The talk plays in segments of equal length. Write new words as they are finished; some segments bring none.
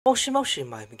Moshi Moshi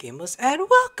my gamers, and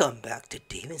welcome back to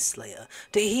Demon Slayer,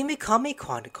 the Hinokami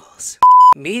Chronicles.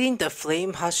 Meeting the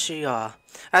Flame Hashira.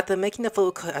 After making the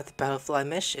full cut at the Battlefly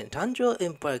mission, Tanjiro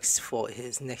embarks for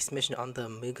his next mission on the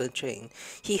Mugan train.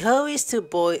 He hurries to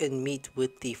board and meet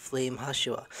with the Flame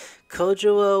Hashira,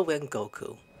 Kojiro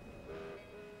Rengoku.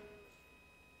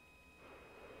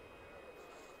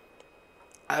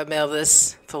 I remember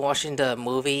this from watching the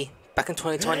movie back in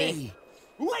 2020. Hey,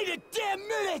 wait a damn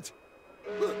minute!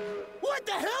 What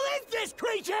the hell is this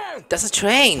creature? That's a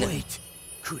train! Wait,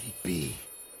 could it be?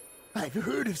 I've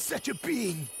heard of such a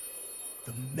being.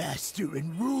 The master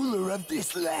and ruler of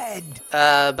this land.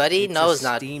 Buddy? No, it's a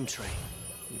not. Steam train.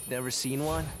 You've never seen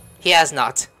one? He has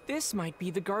not. This might be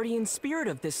the guardian spirit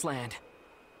of this land.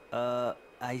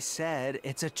 I said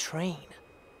it's a train.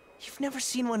 You've never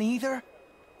seen one either?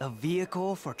 A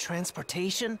vehicle for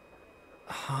transportation?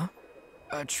 Huh?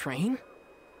 A train?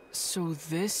 So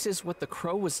this is what the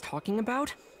crow was talking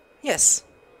about? Yes.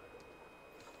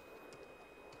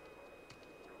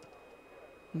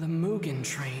 The Mugan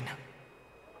train.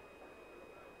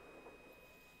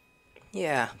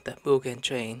 Yeah, the Mugan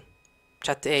train.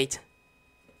 Chapter 8.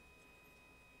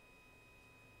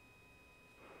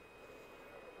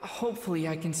 Hopefully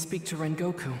I can speak to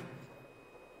Rengoku.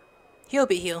 He'll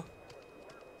be here.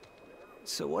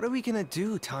 So what are we gonna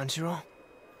do, Tanjiro?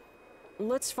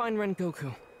 Let's find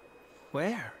Rengoku.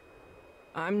 Where?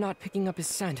 I'm not picking up his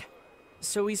scent,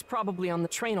 so he's probably on the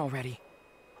train already.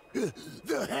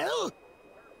 The hell?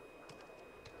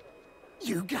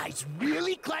 You guys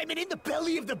really climbing in the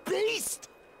belly of the beast?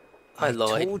 My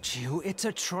lord. I told you, it's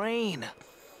a train.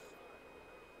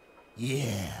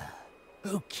 Yeah.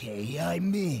 Okay,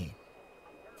 I'm in.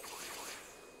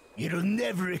 It'll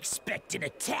never expect an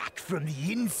attack from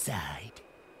the inside.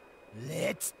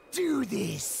 Let's do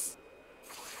this.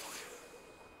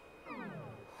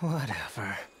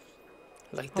 Whatever.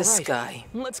 Like this Alright, guy.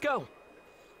 let's go.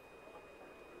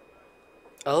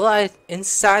 Alright,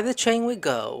 inside the train we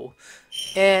go.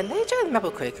 And let me check the map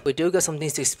real quick. We do got some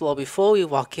things to explore before we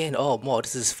walk in. Oh, more,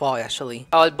 this is far actually.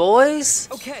 Alright, boys.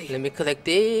 Okay. Let me collect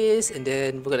this and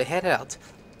then we're gonna head out.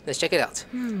 Let's check it out.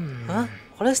 Huh?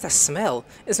 What is that smell?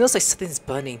 It smells like something's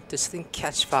burning. Does something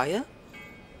catch fire?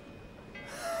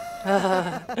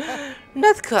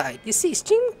 Not quite. You see,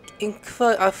 steam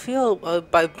I feel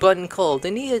by burning coal. They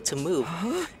needed to move.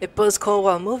 It burns coal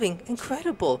while moving.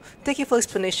 Incredible. Thank you for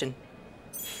explanation.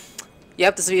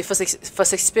 Yep, this will be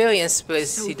first experience, but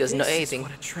So he doesn't know this is anything.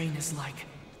 what a train is like.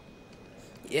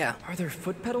 Yeah. Are there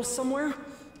foot pedals somewhere?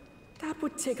 That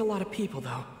would take a lot of people,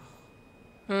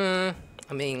 though.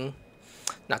 I mean,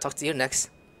 now talk to you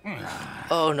next.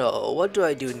 Oh no, what do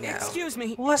I do now? Excuse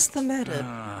me. What's the matter?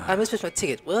 I misplaced my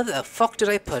ticket. Where the fuck did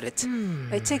I put it?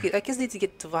 I take it. I guess I need to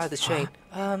get to ride the train.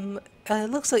 It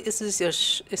looks like this is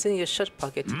it's in your shirt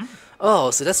pocket.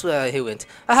 Oh, so that's where he went.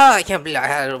 Aha! I can't believe I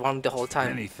had it wrong the whole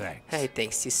time. Many thanks. Hey,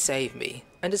 thanks. You saved me.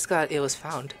 And this guy, it was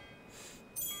found.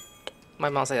 My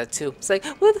mom's like that too. It's like,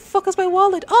 where the fuck is my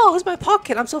wallet? Oh, it's my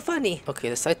pocket. I'm so funny. Okay,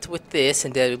 let's start with this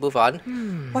and then we move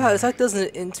on. Wow, it's like there's an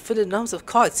infinite numbers of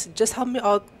cards. Just how many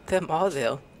of them are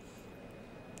there?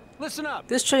 Listen up.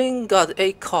 This train got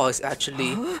 8 cars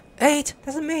actually. 8?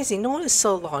 That's amazing. No one is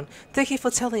so long. Thank you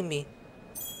for telling me.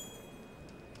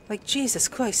 Like Jesus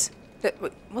Christ. Wait,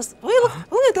 look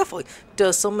at that for.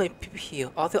 There's so many people here.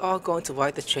 Are they all going to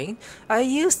ride the train? I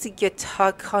used to get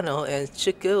Takano and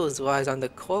Shigeru's rides on the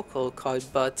Coco card,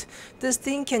 but this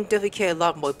thing can definitely carry a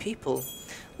lot more people.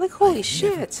 Like holy Never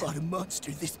shit. fought a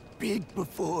monster this big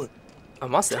before. A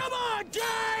monster. Come on,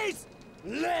 guys!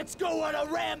 Let's go on a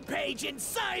rampage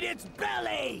inside its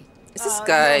belly! Is this No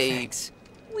guy thanks.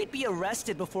 We'd be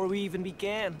arrested before we even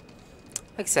began.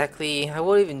 exactly? I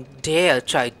wouldn't even dare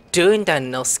try doing that,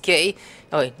 Inosuke.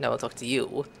 Oh wait, now I'll talk to you.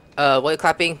 What are you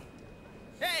clapping?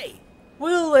 Hey!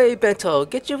 Railway bento,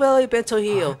 get your railway bento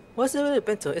here. What's the railway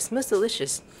bento? It smells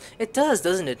delicious. It does,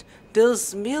 doesn't it?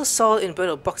 There's meal salt in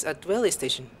bento box at railway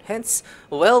station. Hence,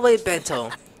 railway bento.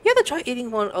 You have to try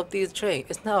eating one of these trains.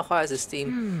 It's not hard as a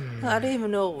steam. I didn't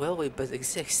even know railway bento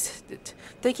existed.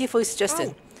 Thank you for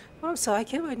suggesting. Oh, I'm sorry, I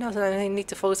can't right now. So I need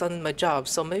to focus on my job.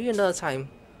 So maybe another time.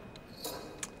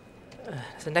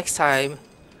 So next time.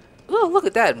 Oh, look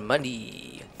at that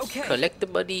money. Okay. Collect the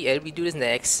money and we do this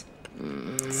next.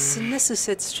 Zenitsu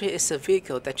said the train is a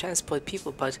vehicle that transports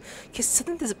people, but can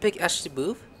something this big actually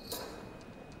move?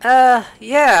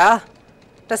 Yeah.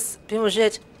 That's pretty much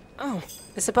it. Oh,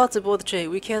 It's about to board the train.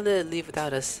 We can't let it leave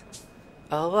without us.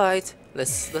 Alright,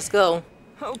 let's go.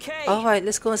 okay. Alright,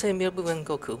 let's go and say meal with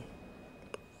Rengoku.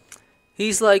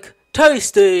 He's like,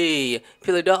 tasty!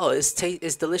 $50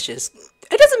 is delicious.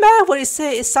 It doesn't matter what he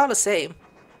say, it sounds the same.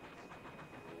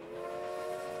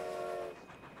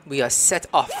 We are set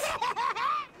off.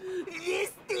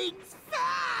 This thing's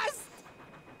fast!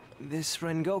 This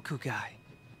Rengoku guy.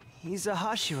 He's a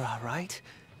Hashira, right?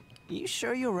 You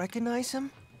sure you'll recognize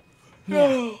him?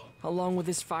 Yeah. Along with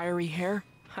his fiery hair,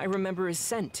 I remember his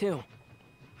scent too.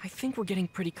 I think we're getting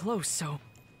pretty close, so...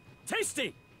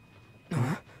 Tasty!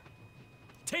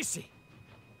 Tasty!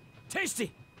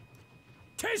 Tasty!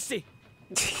 Tasty!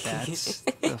 That's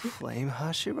the flame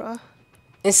Hashira?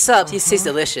 In subs, he tastes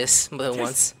delicious more than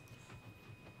once.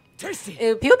 Tasty!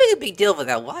 People make a big deal of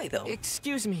that. Why though?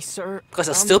 Excuse me, sir. Because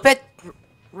I'm stupid?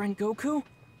 Rengoku?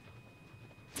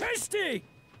 Tasty!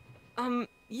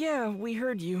 Yeah, we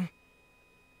heard you.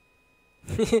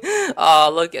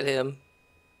 Oh, look at him.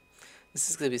 This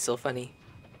is gonna be so funny.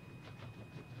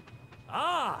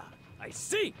 Ah, I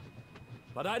see.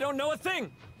 But I don't know a thing.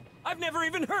 I've never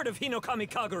even heard of Hinokami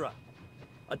Kagura.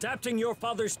 Adapting your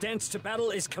father's dance to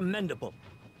battle is commendable.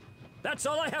 That's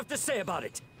all I have to say about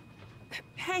it.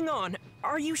 Hang on.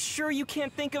 Are you sure you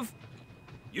can't think of...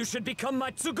 You should become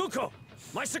my Tsuguko,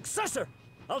 my successor.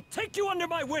 I'll take you under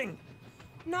my wing.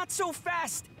 Not so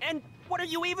fast! And what are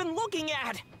you even looking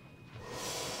at?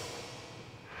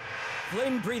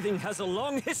 Flame breathing has a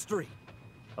long history.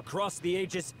 Across the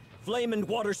ages, flame and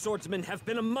water swordsmen have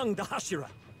been among the Hashira.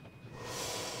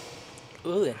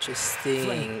 Ooh, interesting.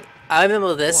 Flame. I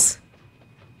remember this.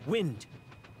 Wind,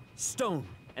 stone,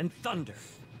 and thunder.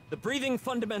 The breathing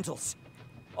fundamentals.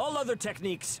 All other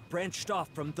techniques branched off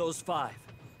from those 5.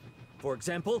 For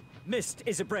example, mist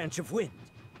is a branch of wind.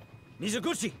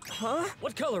 Mizuguchi! Huh?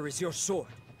 What color is your sword?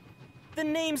 The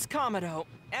name's Kamado,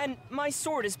 and my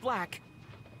sword is black.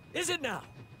 Is it now?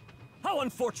 How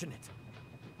unfortunate.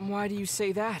 Why do you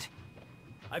say that?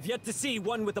 I've yet to see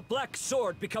one with a black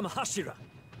sword become a Hashira.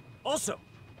 Also,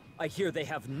 I hear they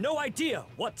have no idea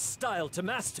what style to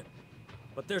master.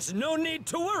 But there's no need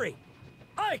to worry.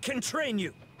 I can train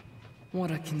you. What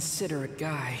a considerate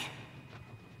guy.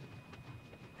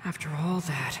 After all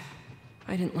that,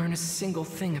 I didn't learn a single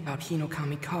thing about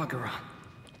Hinokami Kagura.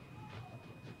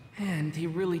 And he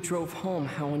really drove home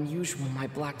how unusual my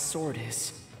black sword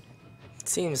is.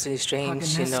 Seems really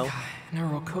strange, you know. Haganesuka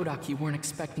and Urokodaki weren't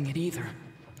expecting it either.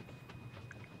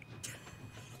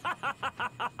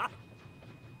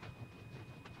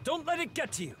 Don't let it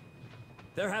get to you.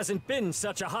 There hasn't been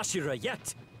such a Hashira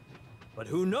yet. But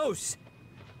who knows?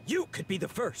 You could be the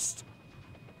first.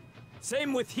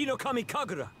 Same with Hinokami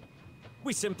Kagura.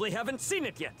 We simply haven't seen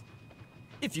it yet.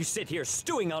 If you sit here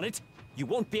stewing on it, you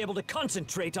won't be able to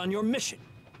concentrate on your mission.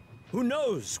 Who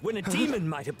knows when a demon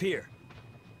might appear?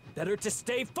 Better to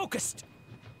stay focused.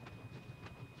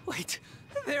 Wait,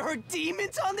 there are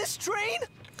demons on this train?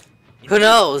 Who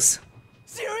knows?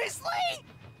 Seriously?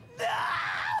 No!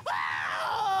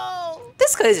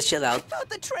 This guy needs to chill I out. thought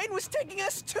the train was taking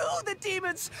us to the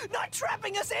demons, not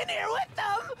trapping us in here with them!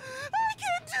 I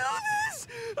can't do this!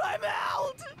 I'm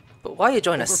out! But why you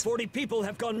join Over us? 40 people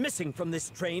have gone missing from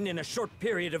this train in a short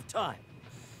period of time.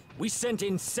 We sent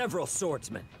in several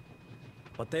swordsmen,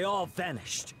 but they all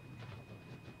vanished.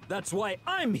 That's why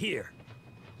I'm here.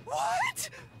 What?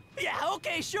 Yeah,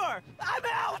 okay, sure. I'm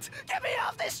out! Get me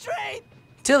off this train!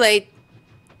 Too late.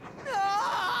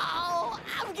 No!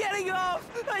 I'm getting off!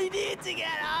 I need to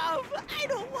get off! I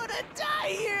don't want to die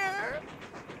here!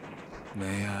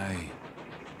 May I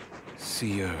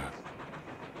see your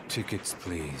tickets,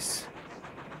 please?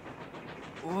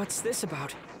 What's this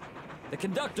about? The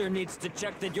conductor needs to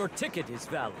check that your ticket is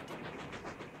valid.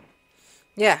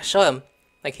 Yeah, show him.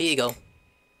 Like, here you go.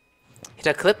 Hit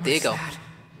a clip, there you go. What's that?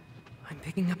 I'm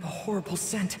picking up a horrible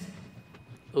scent.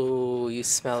 Ooh, you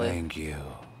smell it. Thank you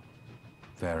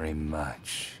very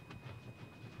much.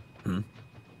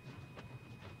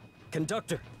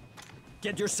 Conductor,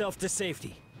 get yourself to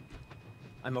safety.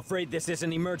 I'm afraid this is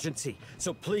an emergency,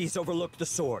 so please overlook the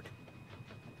sword.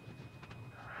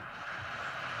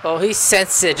 Oh, he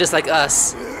sensed it just like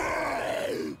us.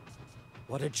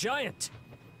 What a giant!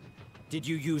 Did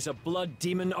you use a blood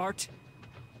demon art?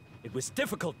 It was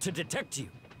difficult to detect you.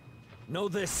 Know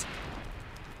this.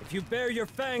 If you bare your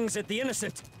fangs at the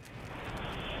innocent,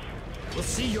 we'll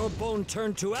see your bone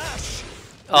turn to ash.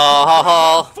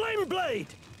 Oh, Flame blade!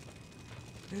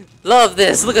 love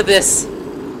this. Look at this.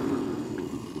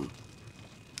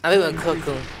 I'm even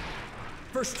cocoon.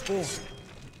 Firstborn.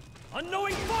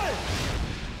 Unknowing fire!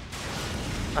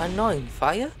 Unknowing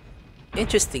Fire?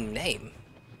 Interesting name.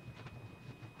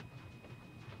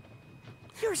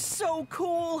 You're so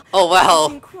cool! Oh, wow.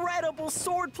 That's incredible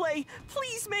swordplay!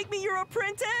 Please make me your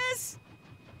apprentice!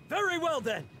 Very well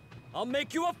then. I'll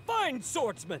make you a fine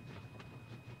swordsman.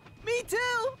 Me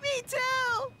too! Me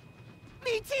too!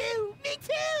 Me too! Me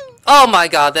too! Oh my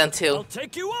god, them I'll too.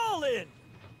 take you all in.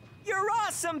 You're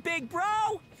awesome, big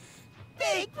bro!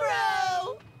 Big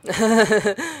bro!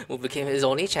 Who became his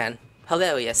only chan.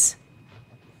 Hilarious.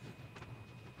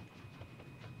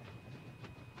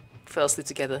 Fell asleep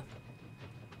together.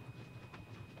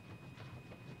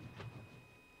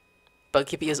 But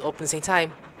keep your ears open at the same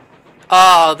time.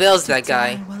 Oh, there's that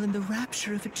guy. While in the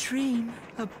rapture of a dream,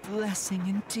 a blessing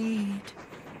indeed.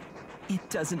 It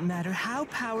doesn't matter how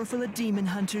powerful a demon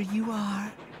hunter you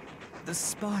are. The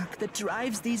spark that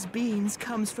drives these beings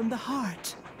comes from the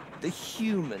heart, the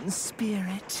human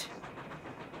spirit.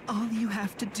 All you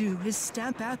have to do is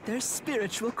stamp out their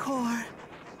spiritual core.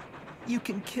 You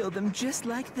can kill them just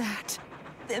like that.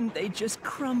 Then they just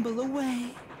crumble away.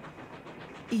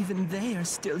 Even they are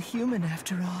still human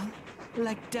after all.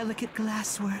 Like delicate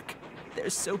glasswork. They're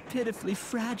so pitifully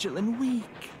fragile and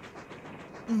weak.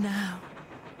 Now,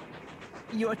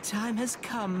 your time has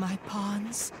come, my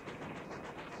pawns.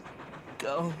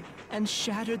 Go and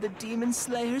shatter the Demon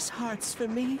Slayer's hearts for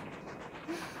me.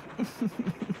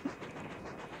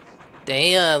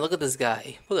 Damn, look at this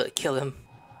guy. We're gonna kill him.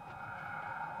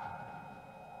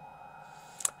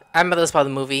 I remember this part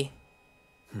of the movie.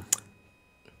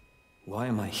 Why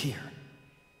am I here?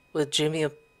 With Jimmy.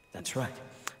 That's right.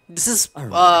 This is I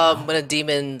remember when a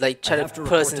demon like tried to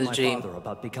put us in a dream.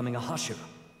 About becoming a Hashira.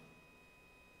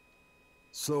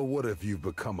 So what if you've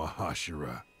become a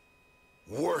Hashira?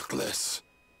 Worthless.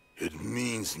 It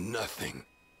means nothing.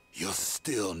 You'll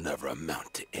still never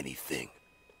amount to anything.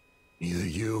 Neither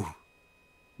you,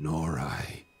 nor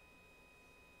I.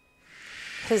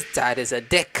 His dad is a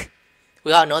dick.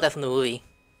 We all know that from the movie.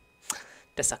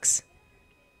 That sucks.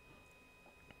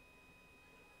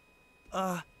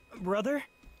 Brother?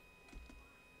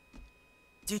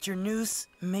 Did your news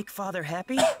make Father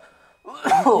happy?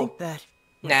 I think that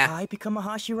when Nah. I become a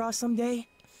Hashira someday,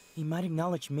 he might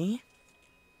acknowledge me.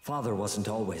 Father wasn't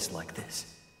always like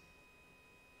this.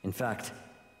 In fact,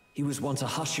 he was once a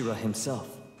Hashira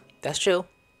himself. That's true.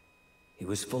 He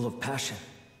was full of passion.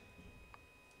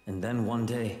 And then one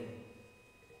day,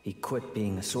 he quit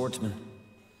being a swordsman.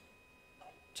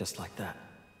 Just like that.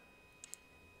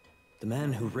 The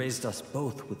man who raised us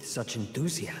both with such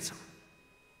enthusiasm.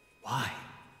 Why?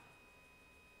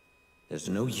 There's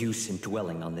no use in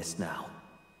dwelling on this now.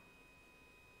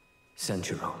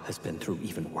 Tanjiro has been through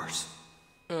even worse.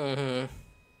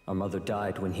 Our mother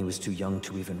died when he was too young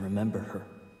to even remember her.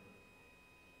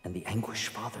 And the anguish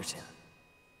Father's in.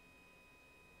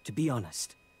 To be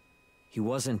honest, he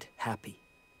wasn't happy.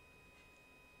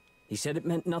 He said it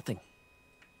meant nothing.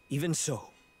 Even so,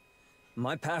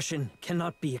 my passion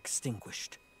cannot be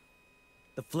extinguished.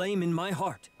 The flame in my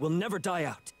heart will never die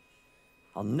out.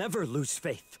 I'll never lose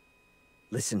faith.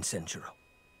 Listen, Tanjiro.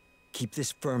 Keep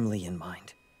this firmly in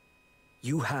mind.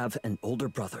 You have an older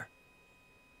brother.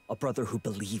 A brother who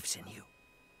believes in you.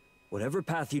 Whatever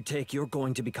path you take, you're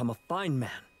going to become a fine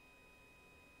man.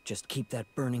 Just keep that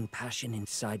burning passion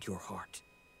inside your heart.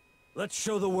 Let's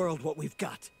show the world what we've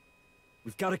got.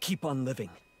 We've got to keep on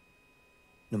living.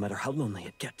 No matter how lonely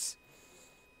it gets.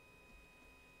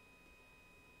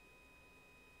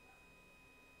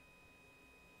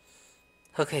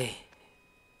 Okay.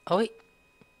 Oh wait.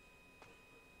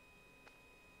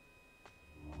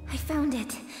 I found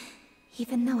it.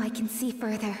 Even though I can see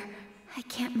further, I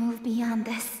can't move beyond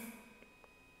this.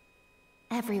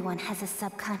 Everyone has a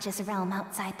subconscious realm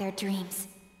outside their dreams.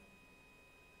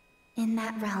 In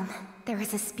that realm, there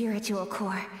is a spiritual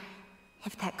core.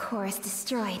 If that core is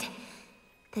destroyed,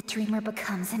 the dreamer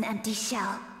becomes an empty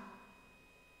shell.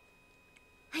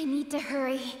 I need to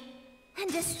hurry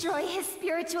and destroy his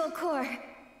spiritual core,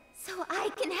 so I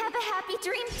can have a happy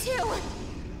dream too!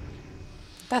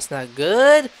 That's not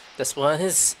good. That's one of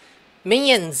his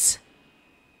minions.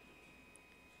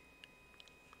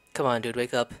 Come on, dude,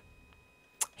 wake up.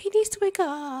 He needs to wake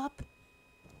up.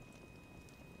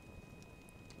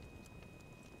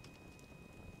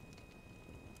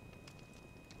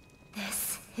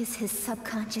 This is his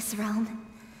subconscious realm.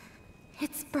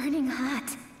 It's burning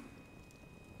hot.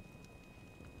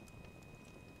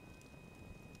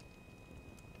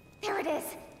 There it is!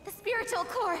 The spiritual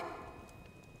core!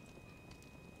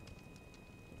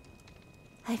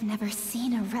 I've never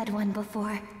seen a red one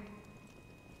before.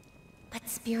 But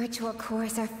spiritual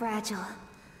cores are fragile.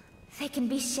 They can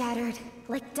be shattered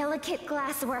like delicate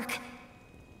glasswork.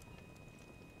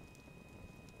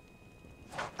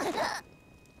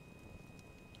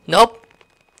 Nope.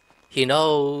 He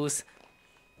knows.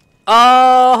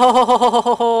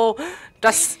 Oh,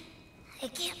 that's I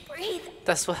can't breathe.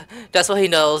 that's what he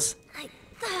knows. I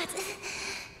thought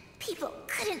people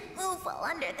couldn't move while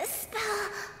under the spell.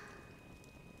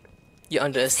 You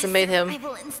underestimate him.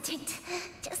 Survival instinct,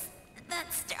 just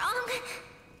that strong.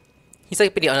 He's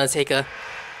like the Undertaker.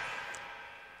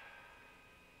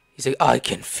 He's like, I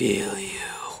can feel you.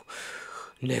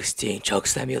 Next thing,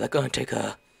 chokeslam you like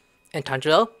Undertaker. And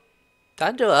Tanjiro?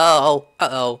 Tanjiro!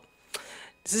 Uh-oh.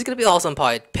 This is gonna be the awesome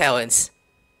part. Parents.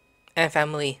 And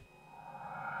family.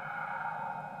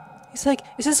 He's like,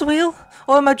 is this real?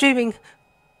 Or am I dreaming?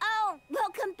 Oh,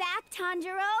 welcome back,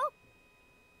 Tanjiro.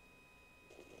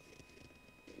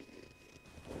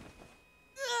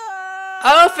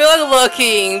 I don't feel like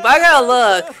looking, but I gotta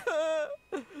look.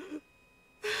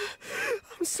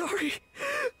 I'm sorry.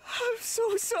 I'm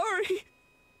so sorry.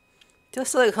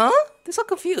 Just like, huh? They're so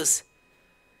confused.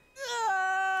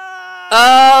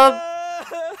 I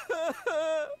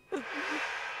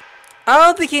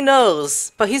don't think he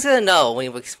knows, but he's gonna know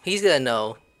when he's gonna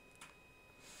know.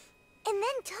 And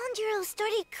then Tanjiro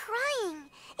started crying.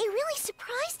 It really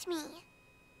surprised me.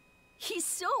 He's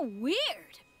so weird.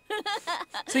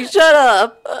 So shut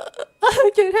up.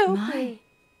 I can't help it.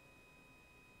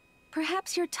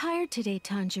 Perhaps you're tired today,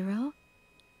 Tanjiro.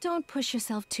 Don't push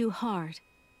yourself too hard.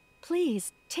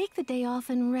 Please, take the day off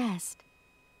and rest.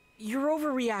 You're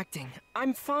overreacting.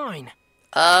 I'm fine.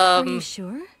 Are you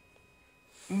sure?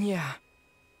 Yeah.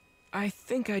 I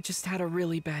think I just had a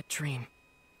really bad dream.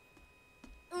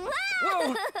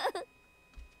 Whoa!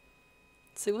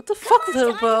 Say, what the fuck,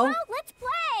 little bro? Let's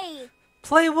play.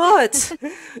 Play what?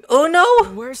 Oh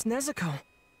no! Where's Nezuko?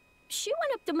 She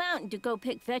went up the mountain to go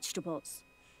pick vegetables.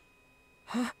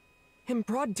 Huh? In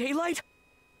broad daylight?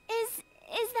 Is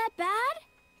that bad?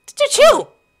 Did you?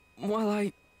 Well,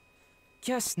 I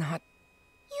guess not.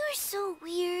 You're so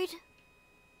weird.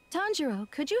 Tanjiro,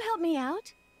 could you help me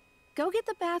out? Go get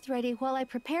the bath ready while I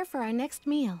prepare for our next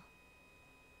meal.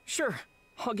 Sure,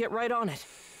 I'll get right on it.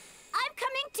 I'm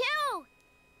coming too.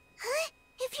 Huh?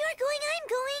 If you're going, I'm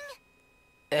going.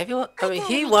 Everyone, I mean,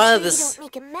 gotta he make wanted sure this. you don't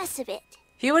make a mess of it.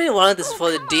 He really wanted this Oh,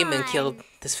 before the come demon on. killed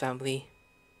this family.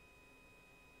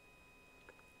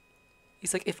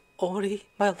 He's like, if only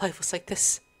my life was like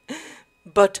this.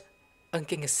 But I'm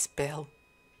getting a spell.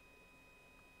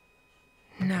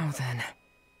 Now then.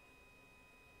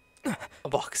 A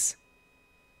box.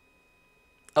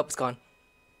 Oh, it's gone.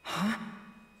 Huh?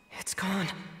 It's gone.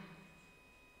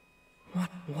 What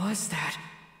was that?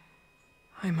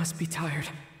 I must be tired.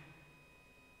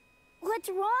 What's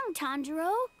wrong,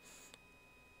 Tanjiro?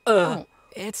 Oh,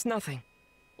 it's nothing.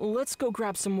 Let's go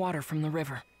grab some water from the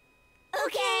river.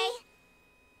 Okay.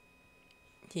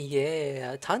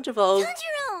 Yeah, Tanjiro.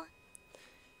 Tanjiro!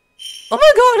 Oh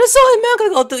my god, I saw him. I'm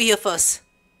gonna go through here first.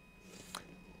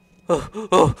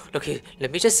 Oh, okay,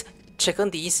 let me just check on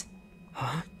these.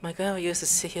 Huh? My grandma used to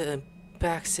sit here and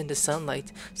bask in the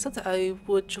sunlight. Sometimes I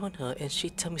would join her and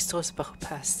she'd tell me stories about her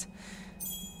past.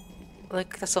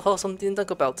 Like, that's a whole something to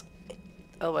think about.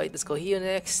 Alright, let's go here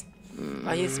next.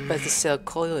 I used to sell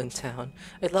coil in town.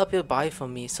 A lot of people buy it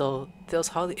from me, so there was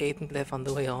hardly anything left on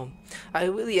the way home. I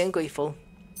really am grateful.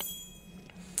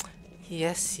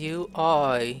 Yes, you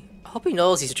are. I hope he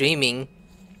knows he's dreaming.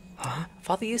 Huh?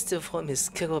 Father used to inform his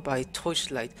killer by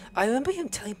torchlight. I remember him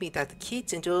telling me that the key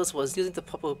to endurance was using the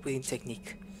proper breathing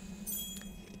technique.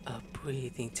 A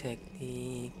breathing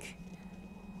technique.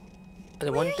 And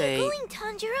then one day... Where are you going,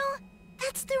 Tanjiro?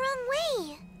 That's the wrong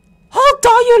way. Hold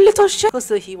on, you little shit! Because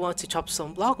he wanted to chop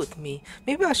some block with me.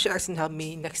 Maybe I should ask him to help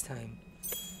me next time.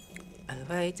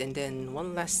 Alright, and then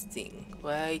one last thing.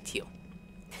 Right here.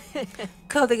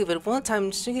 Come think of it, one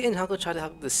time Shinji and Hanko tried to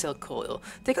help with the cell coil.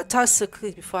 They got tired so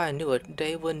quickly before I knew it,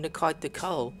 they wouldn't quite the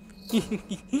coil.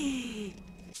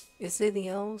 Is there anything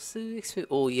else to experience?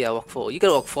 Oh yeah, walk forward. You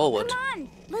gotta walk forward. Come on,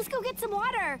 let's go get some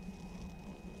water.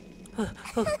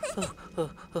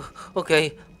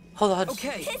 Okay, hold on.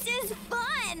 Okay. This is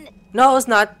fun. No, it's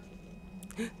not.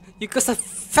 You guys are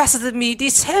faster than me.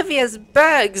 These heavy as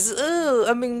bags. Ugh,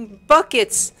 I mean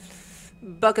buckets.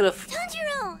 Bucket of...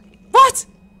 Tanjiro! What?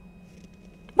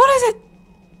 What is it?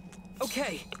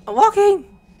 Okay. I'm walking.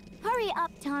 Hurry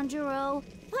up, Tanjiro.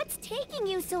 What's taking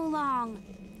you so long?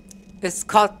 It's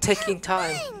called taking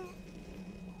time.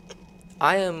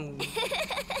 I am...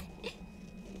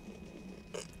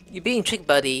 You're being tricked,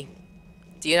 buddy.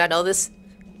 Do you not know this?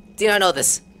 Do you not know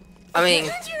this? I mean,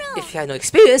 Tanjiro! if you had no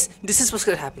experience, this is what's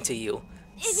gonna happen to you.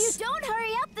 If you don't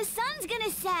hurry up, the sun's gonna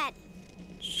set.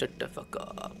 Shut the fuck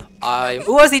up. I'm...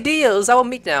 Who has the deals? I will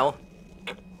meet now.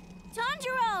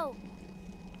 Tanjiro!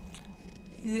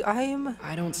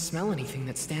 I don't smell anything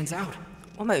that stands out.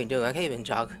 What am I doing? I can't even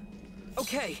jog.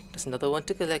 Okay. There's another one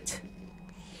to collect.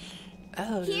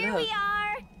 Oh, Here look. we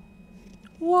are.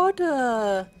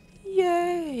 Water!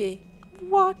 Yay!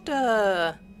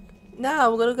 Water!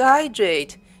 Now we're gonna go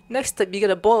hydrate. Next time you're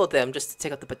gonna boil them just to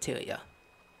take out the bacteria.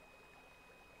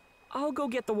 I'll go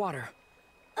get the water.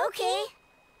 Okay.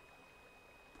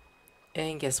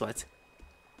 And guess what?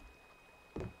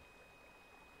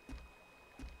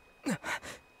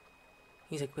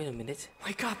 He's like, wait a minute.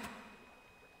 Wake up.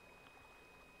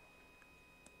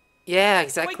 Yeah,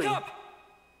 exactly. Wake up.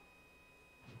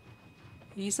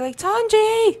 He's like,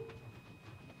 Tanji!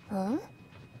 Huh?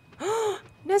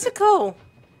 Nezuko!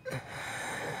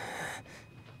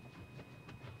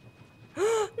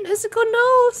 Nezuko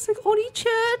knows! Like,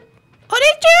 Oni-chan!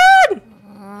 Oni-chan!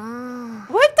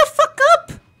 Wake the fuck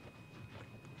up!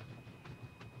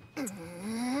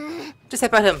 Just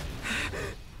head by him.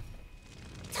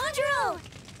 Tanjiro!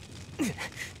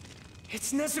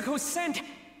 It's Nezuko's scent.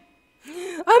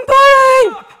 I'm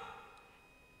burning!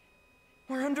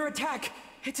 We're under attack.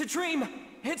 It's a dream.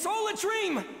 It's all a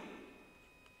dream.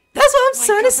 That's what I'm Wake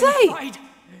trying to up and say! fight.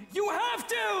 You have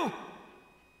to!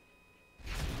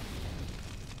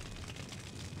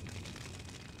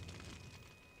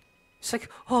 It's like,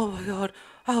 oh my god,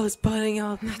 I was burning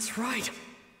up. That's right.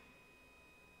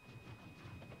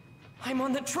 I'm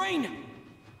on the train.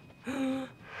 Hey,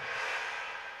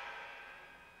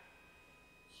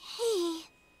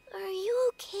 are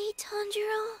you okay,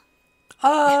 Tanjiro?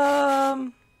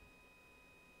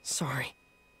 Sorry.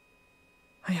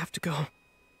 I have to go.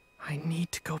 I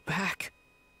need to go back.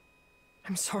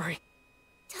 I'm sorry.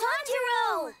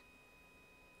 Tanjiro!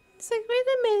 It's like, wait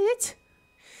a minute.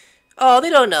 Oh, they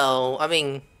don't know. I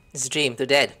mean, it's a dream. They're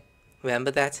dead.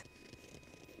 Remember that?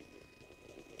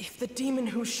 If the demon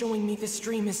who's showing me this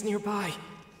dream is nearby,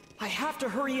 I have to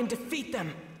hurry and defeat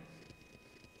them.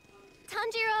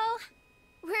 Tanjiro,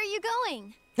 where are you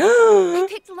going? I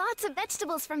picked lots of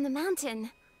vegetables from the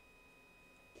mountain.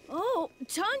 Oh,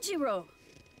 Tanjiro!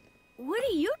 What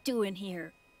are you doing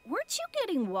here? Weren't you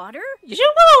getting water? You should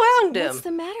go around him. What's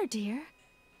the matter, dear?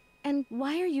 And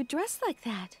why are you dressed like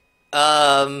that?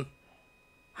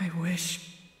 I wish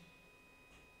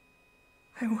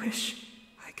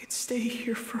I could stay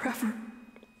here forever.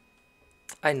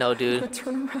 I know, I dude. wanna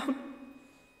turn around,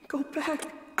 go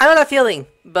back. I know that feeling,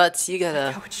 but you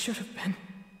gotta. How it should have been.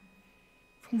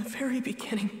 From the very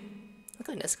beginning. Look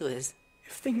how Nezuko is.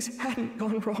 If things hadn't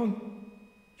gone wrong,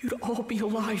 you'd all be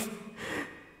alive.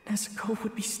 Nezuko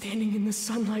would be standing in the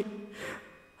sunlight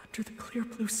under the clear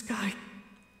blue sky.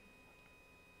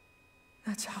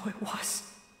 That's how it was.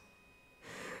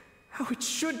 How it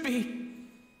should be.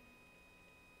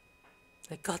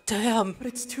 Like, goddamn. But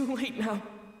it's too late now.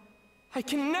 I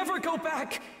can never go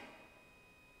back.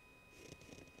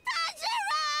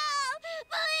 Tanjiro!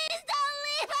 Please don't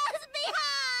leave us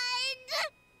behind!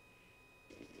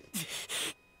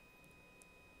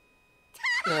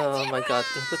 Oh my god,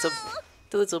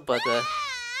 the little brother.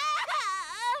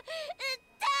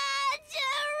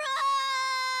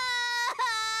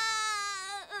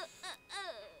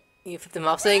 You flip them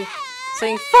off saying,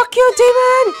 fuck you,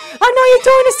 demon! I know you're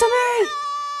doing this to me!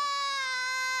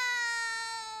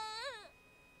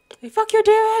 Hey, fuck you,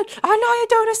 demon! I know you're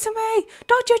doing this to me!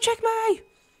 Don't you trick me!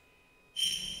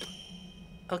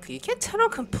 Okay, you can't turn her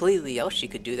completely, else she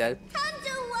could do that.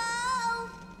 Tanjiro!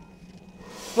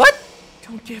 What?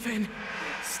 Don't give in.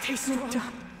 Stay strong.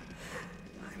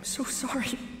 I'm so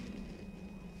sorry.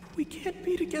 But we can't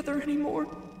be together anymore.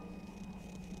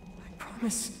 I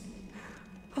promise.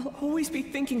 I'll always be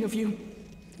thinking of you.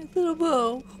 Little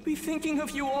bro. I'll be thinking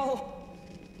of you all.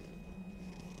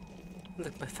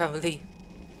 Look, my family.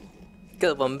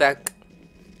 Get one back.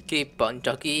 Keep on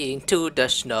jogging to the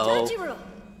snow. Tanjiro!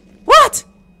 What?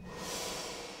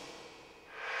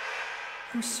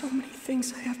 There's so many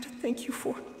things I have to thank you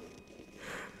for.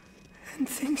 And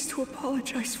things to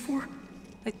apologize for.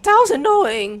 Like, that was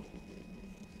annoying.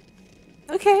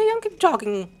 Okay, I'm keep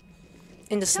jogging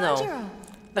in the snow. Tanjiro!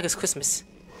 Like it's Christmas.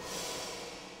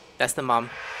 That's the mom.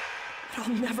 But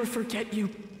I'll never forget you.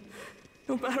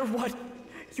 No matter what,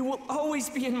 you will always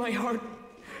be in my heart.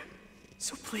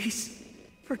 So please,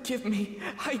 forgive me.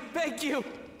 I beg you.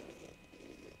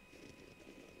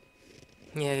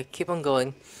 Yeah, keep on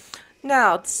going.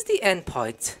 Now, this is the end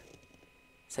part.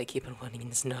 So I keep on running in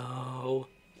the snow.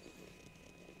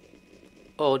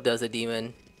 Oh, does a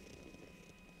demon.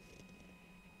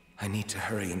 I need to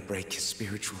hurry and break his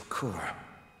spiritual core.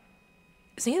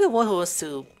 Isn't he the one who wants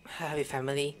to have a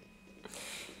family?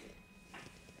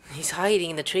 He's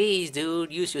hiding in the trees,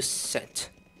 dude. Use your scent.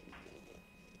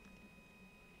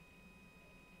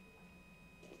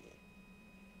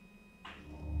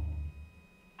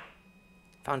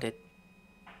 Found it.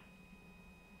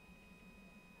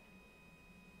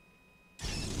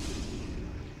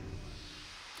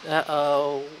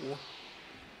 Uh-oh.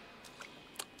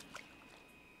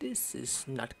 This is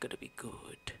not gonna be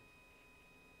good.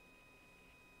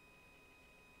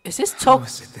 Is this How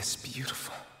is it this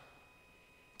beautiful?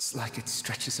 It's like it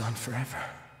stretches on forever.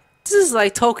 This is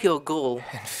like Tokyo Ghoul.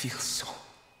 And feels so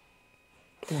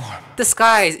warm. The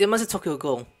skies. It must be Tokyo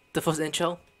Ghoul. The first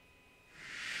intro.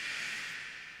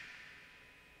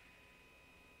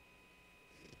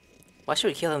 Why should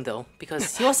we kill him though?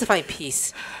 Because he wants to find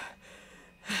peace.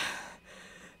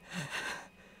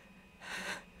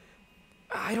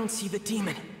 I don't see the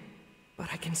demon, but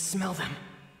I can smell them.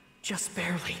 Just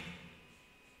barely.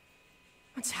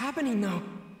 What's happening though?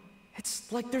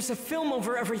 It's like there's a film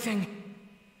over everything.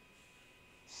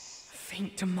 A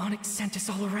faint demonic scent is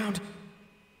all around.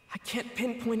 I can't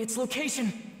pinpoint its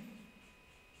location.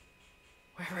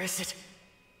 Where is it?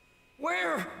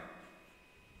 Where?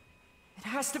 It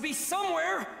has to be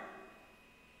somewhere!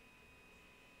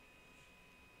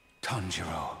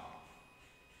 Tanjiro,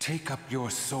 take up your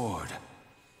sword.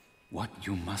 What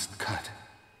you must cut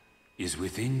is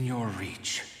within your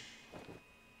reach.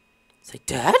 Say,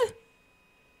 Dad?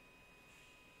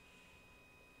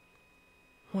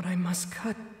 What I must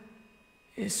cut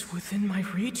is within my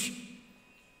reach?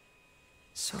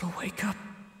 So to wake up,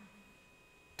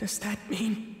 does that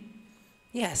mean?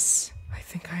 Yes. I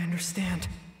think I understand.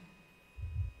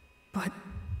 But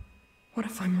what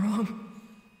if I'm wrong?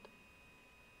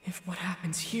 If what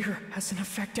happens here has an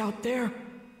effect out there,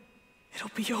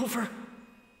 it'll be over.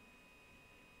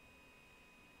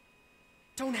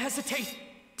 Don't hesitate.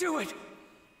 Do it.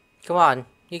 Come on.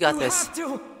 You got this. You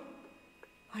have to.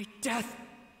 My death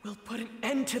will put an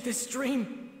end to this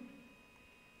dream.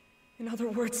 In other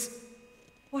words,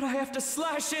 what I have to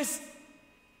slash is...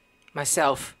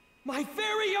 myself. my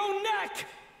very own neck!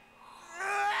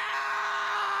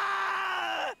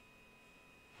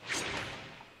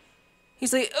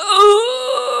 He's like,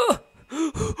 oh!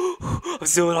 I'm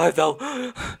still alive though.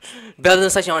 Better than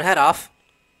slicing your own head off.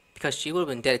 Because she would have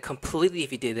been dead completely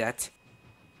if you did that.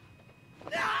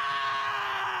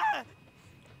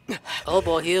 Oh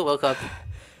boy, he woke up.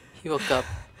 He woke up.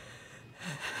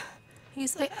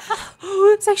 He's like,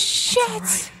 oh, it's like shit! It's all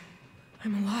right.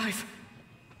 I'm alive.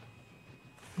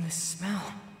 And this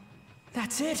smell.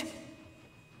 That's it!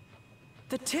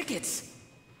 The tickets!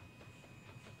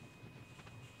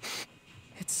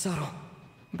 It's subtle,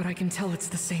 but I can tell it's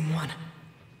the same one.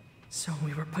 So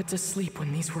we were put to sleep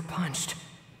when these were punched.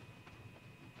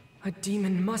 A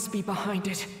demon must be behind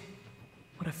it.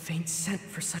 What a faint scent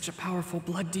for such a powerful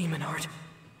blood demon art.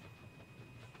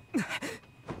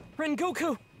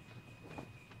 Rengoku!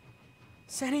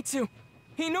 Zenitsu!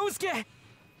 Inosuke!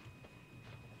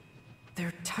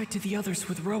 They're tied to the others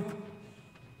with rope.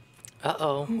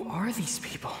 Uh-oh. Who are these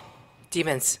people?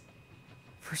 Demons.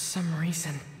 For some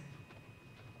reason,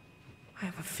 I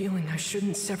have a feeling I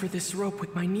shouldn't sever this rope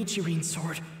with my Nichirin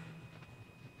sword.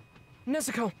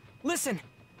 Nezuko, listen!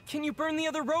 Can you burn the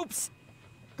other ropes?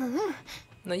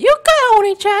 No, you go,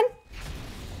 Oni-chan!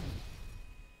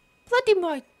 Bloody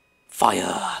my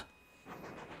fire!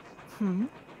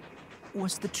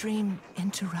 Was the dream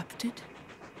interrupted?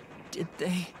 Did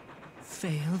they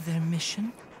fail their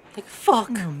mission? Like, fuck.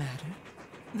 No matter.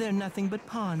 They're nothing but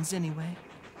pawns anyway.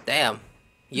 Damn.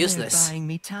 Useless. They're buying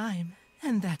me time,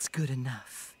 and that's good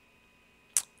enough.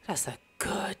 That's not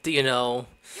good, you know.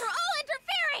 You're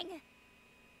all interfering!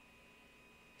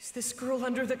 Is this girl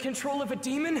under the control of a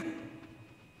demon?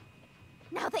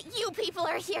 Now that you people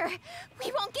are here,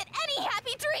 we won't get any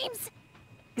happy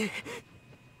dreams!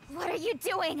 What are you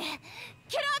doing?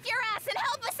 Get off your ass and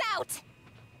help us out!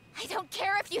 I don't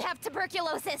care if you have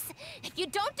tuberculosis. If you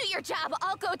don't do your job,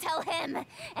 I'll go tell him.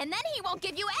 And then he won't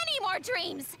give you any more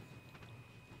dreams!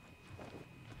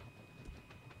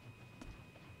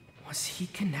 Was he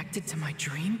connected to my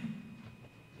dream?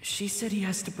 She said he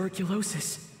has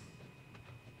tuberculosis.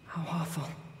 How awful.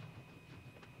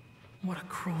 What a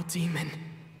cruel demon.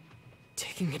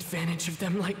 Taking advantage of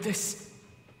them like this.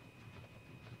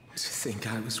 To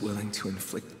think I was willing to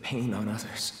inflict pain on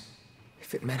others,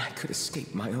 if it meant I could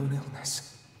escape my own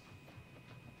illness.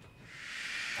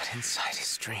 But inside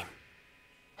his dream,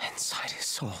 inside his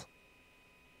soul,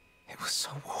 it was so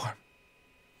warm.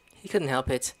 He couldn't help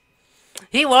it.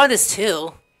 He wanted this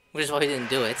too, which is why he didn't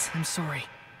do it. I'm sorry.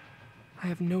 I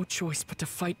have no choice but to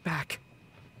fight back.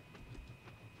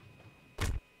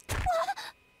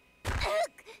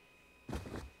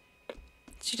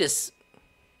 She just...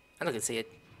 I don't can see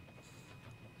it.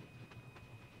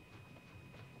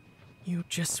 You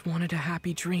just wanted a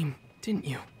happy dream, didn't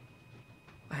you?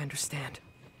 I understand.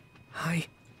 I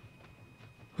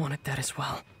wanted that as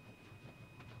well.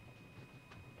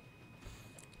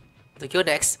 Like, you're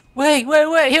next. Wait,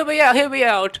 hear me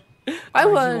out. I Are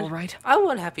you want... all right? I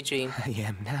want a happy dream. I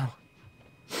am now.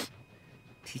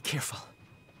 Be careful.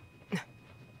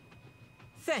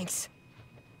 Thanks.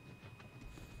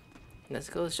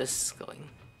 Nezuko's just going.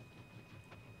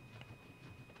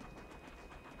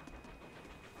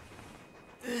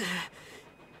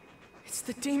 It's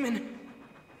the demon.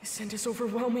 His scent is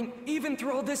overwhelming, even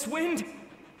through all this wind.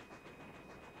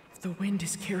 If the wind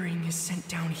is carrying his scent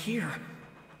down here,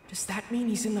 does that mean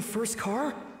he's in the first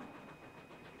car?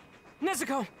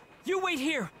 Nezuko, you wait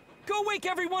here. Go wake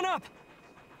everyone up.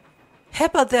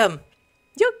 Headbutt them.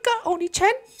 You got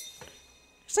Oni-chan.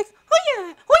 It's like, oh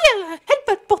yeah,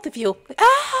 headbutt both of you. Like,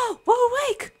 ow, we're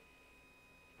awake.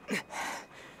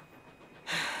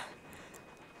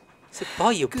 It's like, why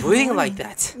are you breathing like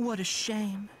that? What a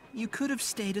shame. You could have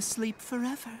stayed asleep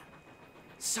forever.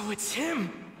 So it's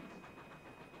him.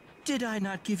 Did I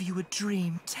not give you a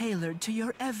dream tailored to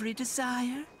your every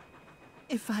desire?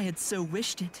 If I had so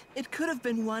wished it, it could have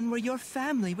been one where your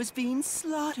family was being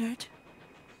slaughtered.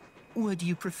 Would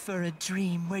you prefer a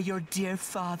dream where your dear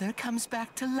father comes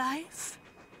back to life?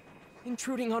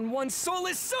 Intruding on one's soul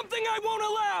is something I won't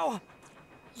allow!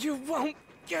 You won't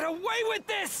get away with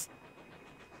this!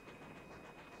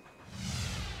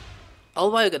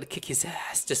 OLOY are gonna kick his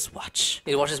ass. Just watch.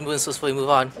 Need to watch this moving so before we move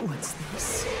on. What's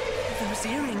this? Those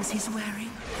earrings he's wearing.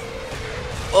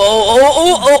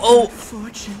 Oh!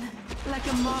 Fortune. Like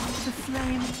a moth to the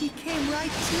flame, he came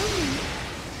right to me.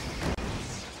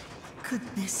 Could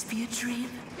this be a dream?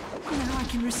 Now I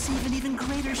can receive an even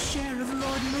greater share of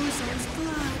Lord Muzan's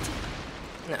blood.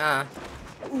 Nuh-uh.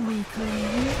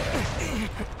 Weakling.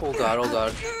 Oh god.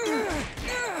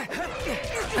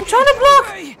 I'm trying to block!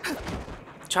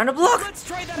 Trying to block! Let's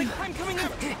try that again. I'm coming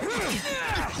up.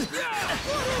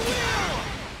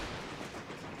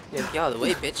 Yeah, get out of the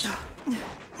way, bitch.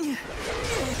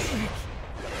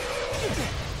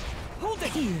 Hold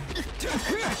it here.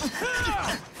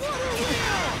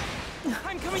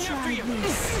 I'm coming after you.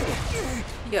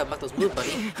 You gotta block those moves,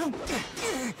 buddy.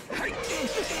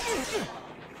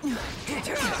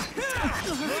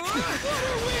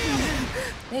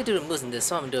 I need to do the moves in this,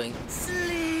 so I'm doing.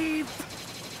 Sleep.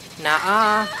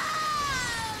 Nah.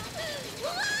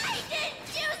 Why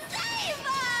didn't you save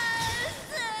us?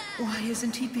 Why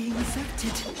isn't he being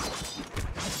affected?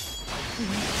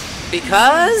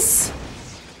 Because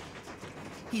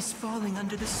He's falling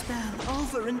under the spell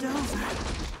over and over.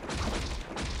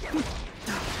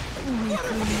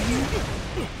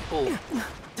 oh.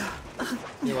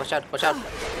 Yeah, watch out.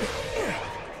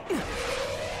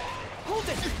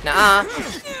 Nah.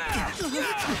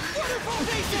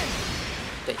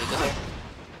 There you go.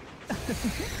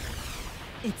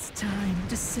 It's time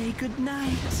to say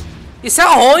goodnight. You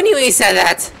sound horny when you said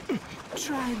that.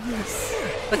 Try this.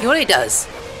 Look at what he does.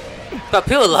 But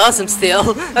people love him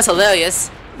still. That's hilarious.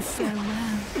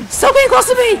 Farewell. Stop getting close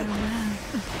to me!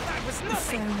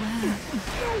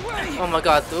 Farewell. Oh my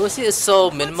god, the Lucy is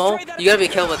so minimal. You gotta be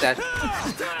careful with that.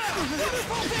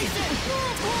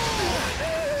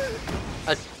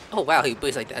 Oh wow, he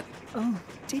plays like that. Oh,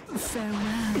 take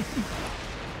farewell.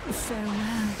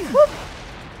 Farewell.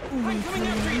 I'm coming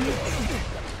after you.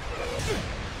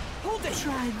 Hold it.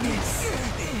 Try this.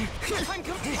 I'm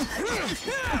coming.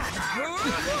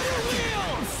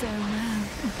 Farewell.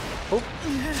 Oh.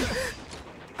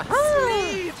 Aha!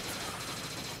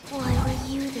 Why were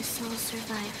you the sole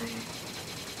survivor?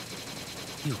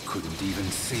 You couldn't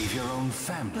even save your own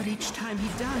family. But each time he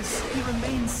does, he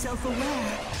remains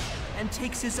self-aware and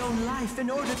takes his own life in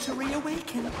order to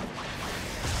reawaken.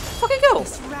 Fucking go!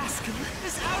 This rascal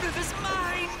is out of his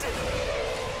mind!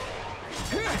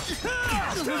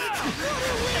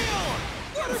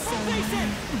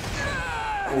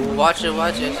 Ooh, watch it.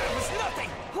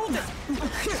 Hold it.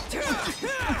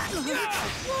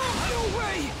 No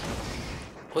way.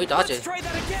 Oh, he dodged Let's it. try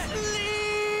that again.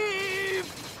 Leave.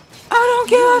 I don't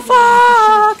give a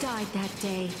fuck! You died that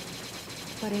day,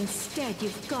 but instead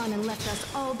you've gone and left us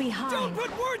all behind. Don't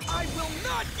put words. I will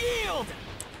not yield.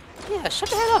 Yeah, shut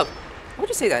the hell up. Why'd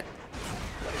you say that?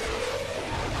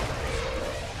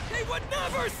 They would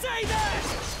never say that.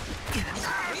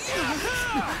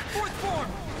 Fourth form.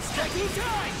 Striking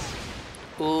time.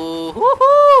 Ooh,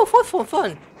 woohoo! Fourth form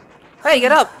fun. Hey,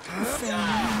 get up!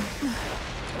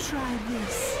 Try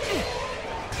this.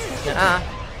 Nuh-uh.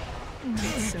 Not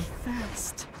so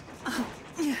fast.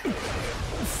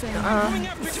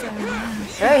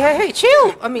 Hey,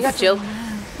 chill! I mean, not chill.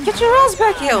 Get your ass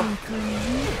back here!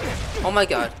 Oh my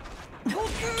god.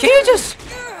 Can you just...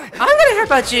 I'm gonna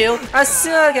headbutt you as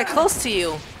soon as I get close to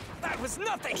you. That was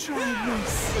nothing. Try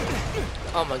this.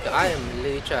 Oh my god, I am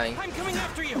literally trying. I'm coming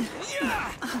after you.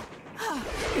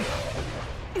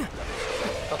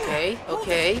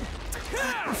 Okay.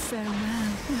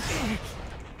 Farewell.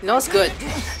 No, it's good.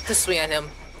 Just swing at him.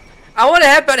 I want to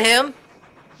headbutt him.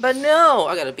 But no,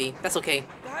 I gotta be. That's okay.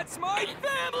 That's my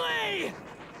family!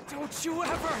 Don't you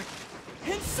ever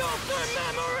insult their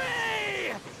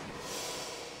memory!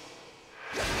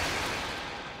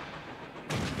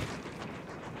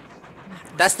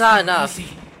 That's not enough.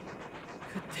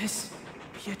 Could this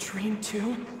be a dream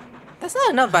too? That's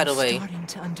not enough, by the way. I'm starting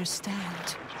to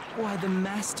understand why the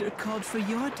master called for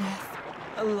your death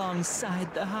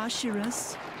alongside the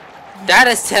Hashiras. That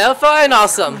is terrifying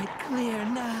awesome. Quite clear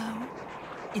now.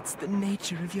 It's the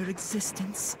nature of your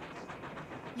existence.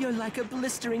 You're like a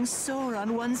blistering sore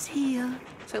on one's heel.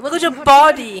 So look at your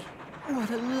body. What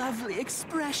a lovely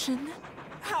expression.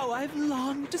 How I've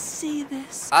longed to see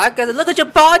this. I gotta look at your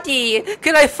body.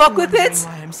 Can I fuck with it?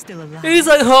 Why I'm still alive. He's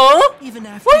like, huh? Even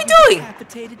after What are you doing?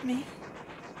 Decapitated me.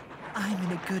 I'm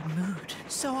in a good mood,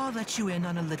 so I'll let you in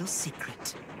on a little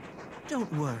secret.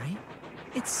 Don't worry.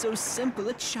 It's so simple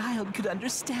a child could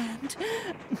understand.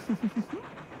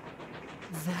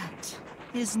 That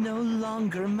is no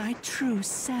longer my true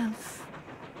self.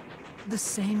 The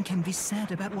same can be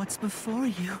said about what's before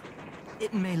you.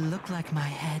 It may look like my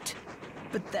head,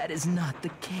 but that is not the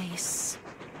case.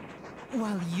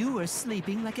 While you were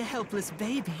sleeping like a helpless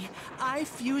baby, I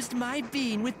fused my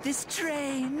being with this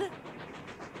train.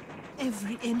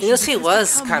 Every inch Yes, he of it has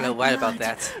was become kind of my right about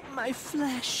blood, that. My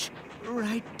flesh,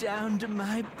 right down to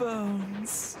my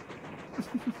bones.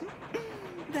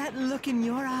 That look in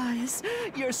your eyes,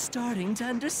 you're starting to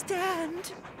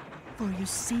understand. For you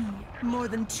see, more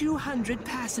than 200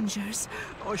 passengers,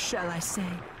 or shall I say,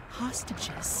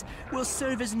 hostages, will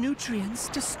serve as nutrients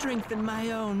to strengthen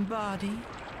my own body.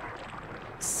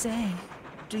 Say,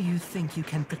 do you think you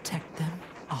can protect them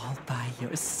all by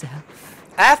yourself?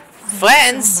 I have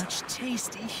friends. So much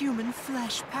tasty human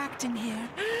flesh packed in here,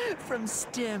 from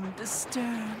stem to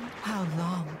stern. How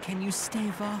long can you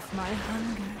stave off my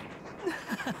hunger?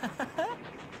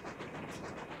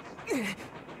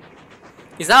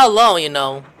 He's not alone, you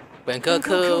know.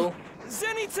 Rengoku.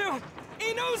 Zenitsu!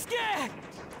 Inosuke!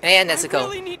 And I Nezuko.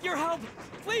 really need your help!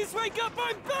 Please wake up,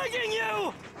 I'm begging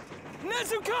you!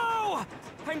 Nezuko!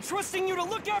 I'm trusting you to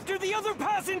look after the other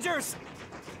passengers!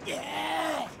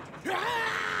 Yeah!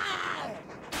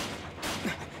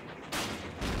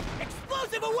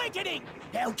 Explosive awakening!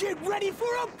 Now get ready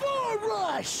for a bull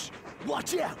rush!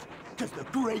 Watch out, because the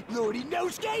great Lord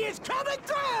Inosuke is coming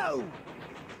through!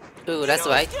 Ooh, that's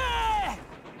right. Inosuke!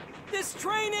 This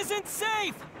train isn't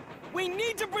safe! We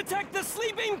need to protect the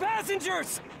sleeping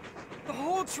passengers! The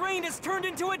whole train has turned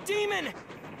into a demon!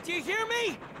 Do you hear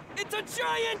me? It's a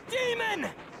giant demon!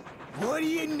 What do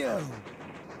you know?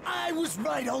 I was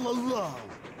right all along.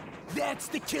 That's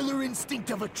the killer instinct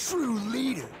of a true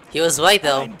leader. He was right,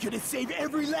 though. I'm gonna save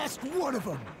every last one of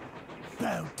them.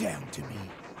 Bow down to me.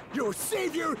 Your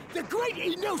savior, the great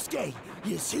Inosuke,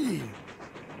 is here.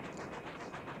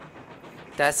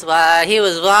 That's why he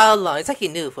was right all along. It's like he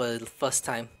knew for the first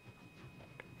time.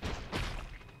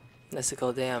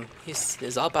 Nezuko, damn.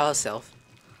 He's all by himself.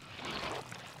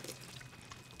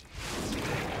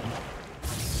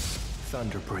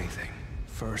 Thunder breathing,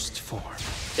 first form.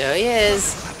 There he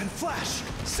is. Weapon flash,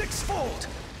 sixfold.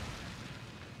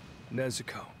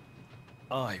 Nezuko,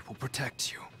 I will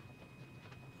protect you.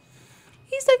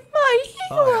 He's like my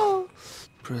hero.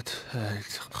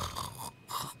 Protect.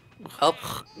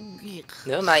 Oh.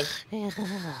 Never mind.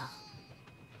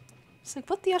 It's like,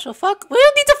 what the actual fuck? We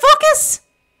don't need to focus!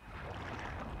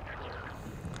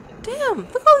 Damn,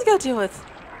 look what we gotta deal with.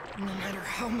 No matter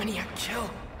how many I kill,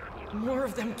 more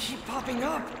of them keep popping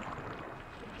up.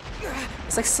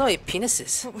 It's like so many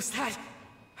penises. What was that?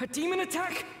 A demon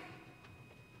attack?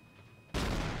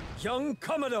 Young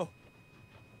Komodo!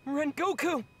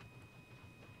 Rengoku!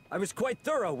 I was quite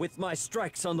thorough with my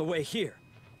strikes on the way here,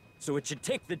 so it should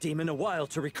take the demon a while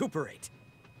to recuperate.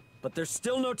 But there's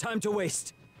still no time to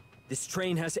waste. This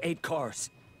train has 8 cars.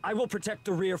 I will protect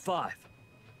the rear 5.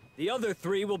 The other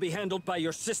 3 will be handled by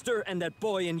your sister and that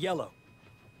boy in yellow.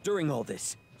 During all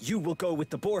this, you will go with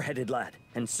the boar-headed lad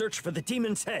and search for the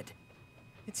demon's head.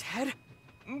 Its head?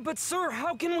 But sir,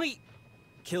 how can we...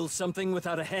 Kill something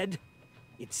without a head?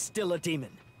 It's still a demon.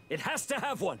 It has to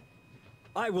have one.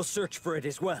 I will search for it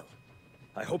as well.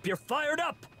 I hope you're fired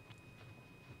up!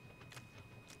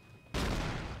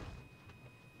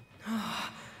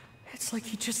 It's like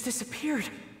he just disappeared.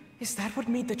 Is that what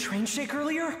made the train shake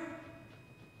earlier?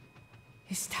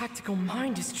 His tactical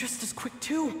mind is just as quick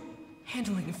too.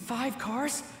 Handling 5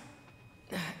 cars?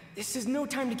 This is no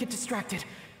time to get distracted.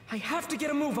 I have to get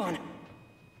a move on.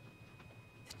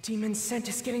 The demon's scent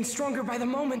is getting stronger by the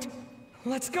moment.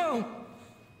 Let's go!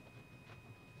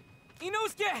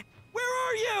 Inosuke! Where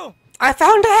are you? I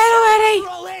found the head already!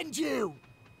 I'll end you!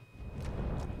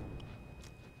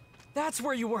 That's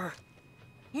where you were.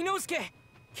 Inosuke,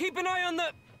 keep an eye on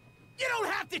the... You don't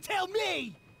have to tell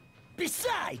me!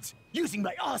 Besides, using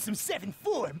my awesome 7th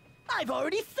form, I've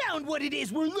already found what it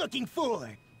is we're looking for!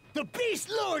 The Beast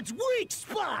Lord's weak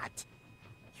spot!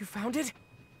 You found it?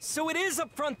 So it is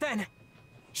up front then?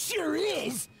 Sure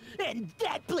is! And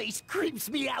that place creeps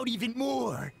me out even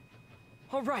more!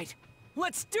 Alright,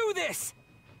 let's do this!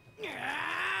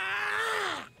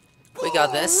 We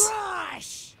got this.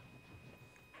 Rush!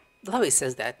 Love he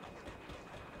says that.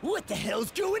 What the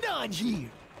hell's going on here?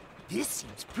 This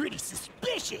seems pretty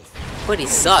suspicious. Pretty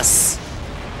sus.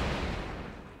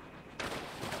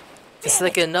 It's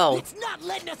like a no. It's not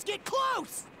letting us get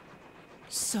close!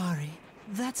 Sorry,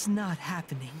 that's not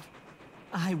happening.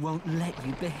 I won't let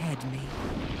you behead me.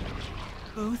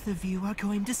 Both of you are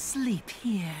going to sleep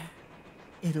here.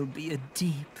 It'll be a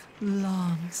deep,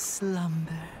 long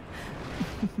slumber.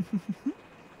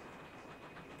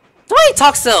 The way he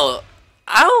talks so,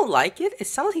 I don't like it. It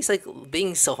sounds like he's like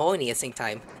being so horny at the same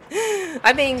time.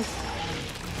 I mean,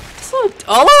 so,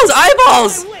 all those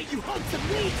eyeballs!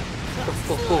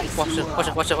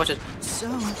 Watch it. So,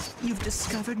 you've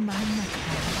discovered my neck.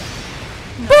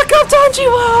 Back up,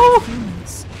 Tanjiro!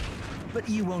 Humans, but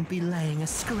you won't be laying a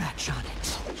scratch on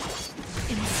it.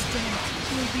 Instead,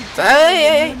 you'll be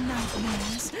Hey!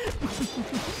 nightmares.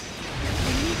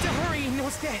 We need to hurry,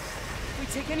 Inosuke. If we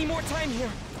take any more time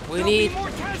here, We need more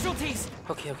casualties.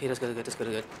 Okay, that's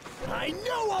good. I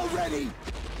know already!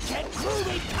 Get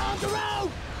moving, Tanjiro!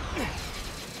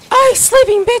 Hey,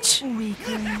 sleeping bitch!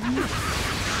 Weakling.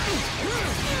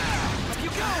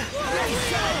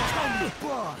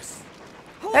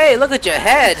 Hey, look at your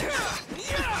head!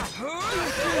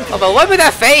 Oh, but wipe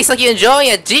that face like you're enjoying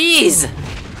it, jeez!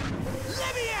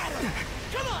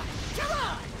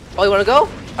 Oh, you wanna go?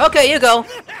 Okay, you go.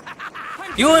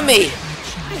 You and me.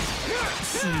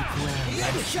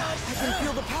 I can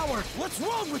feel the power. What's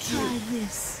wrong with you? Try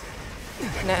this.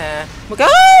 Nah. We go!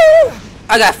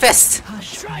 I got fist.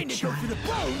 Trying to go for the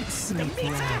bone. Sleep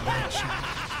well,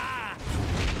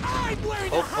 I'm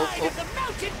wearing the hide of the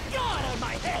mountain god on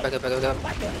my head. Back up.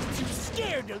 I bet he's too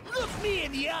scared to look me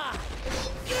in the eye.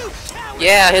 You coward!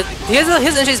 Yeah, his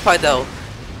interesting part though.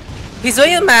 He's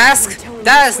wearing a mask.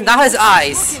 That is not his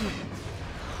eyes. I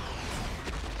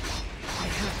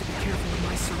have to be careful of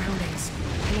my surroundings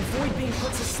and avoid being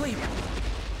put to sleep.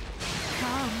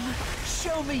 Come,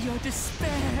 show me your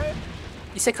despair.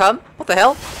 You say come? What the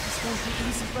hell? This won't be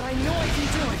easy, but I know I can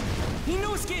do it.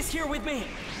 Inosuke is here with me.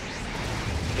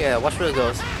 Yeah, watch where it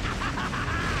goes.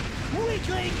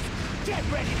 Weaklings! Get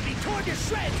ready to be torn to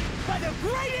shreds by the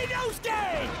great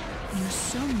Inosuke! You're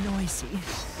so noisy.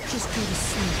 Just go to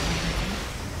sleep already.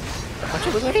 Watch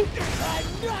it, wait. I'm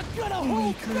not gonna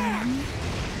hold back!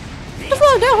 What's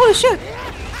wrong now? Holy shit!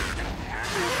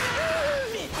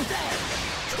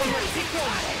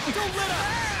 Don't let up!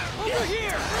 Over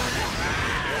here!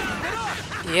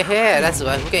 Yeah, that's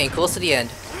right. We're getting close to the end.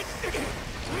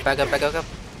 Back up. Get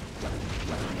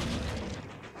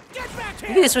back You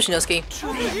here! need to switch Inosuke.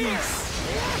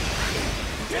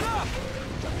 Get up!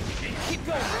 Keep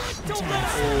going! Don't let up!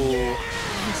 Ooh.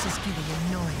 This is getting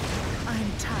annoying. I'm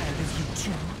tired of you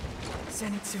two.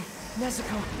 Zenitsu,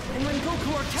 Nezuko, and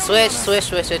Rengoku are counting on us.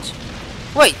 Switch.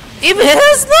 Wait, even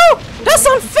his though? That's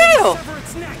unfair! Sever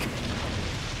its neck.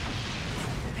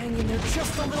 Hang in there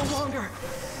just a little longer.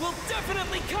 We'll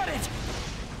definitely cut it.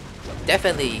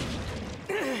 Definitely.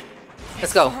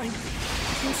 Let's go. Fine. I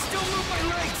can still move my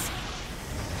legs.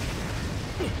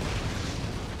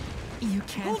 You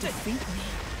can't defeat me.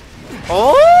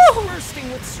 Oh!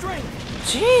 Bursting with strength.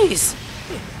 Jeez.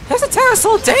 His attack is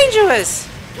so dangerous.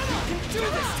 You can do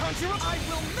this, Tanjiro. I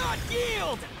will not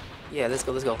yield. Yeah, let's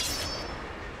go. I'm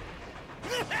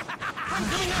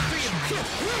coming after you.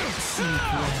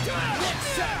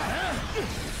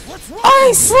 What's wrong? I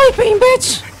ain't sleeping,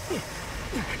 bitch!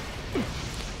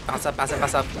 Bounce up.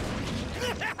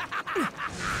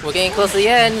 We're getting close to the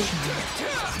end.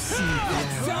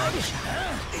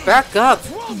 Back up.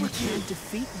 You can't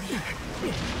defeat me.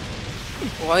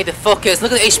 Why need to focus?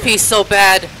 Look at the HP so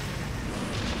bad.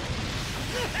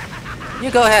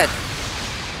 You go ahead.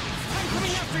 I'm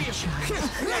coming after you.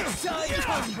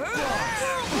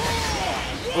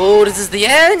 Oh, this is the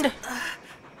end?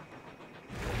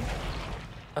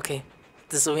 Okay,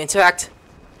 this is where we interact.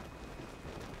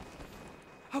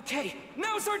 Okay,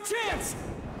 now's our chance.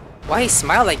 Why he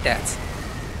smile like that?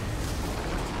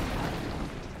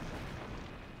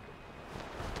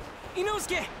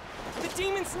 Inosuke, the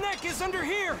demon's neck is under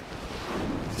here.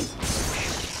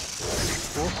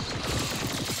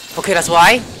 Okay, that's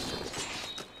why.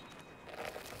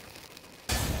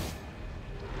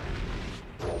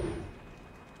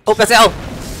 Oh, that's L.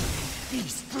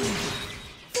 Beast breeder.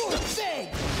 Force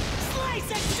egg.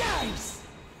 Slice and dice.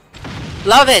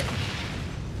 Love it.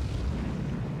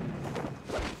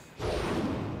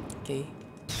 Okay.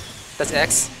 That's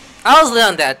X. I was late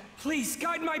on that. Please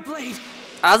guide my blade.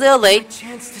 I was a little late. My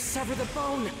chance to sever the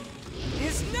bone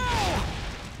is now.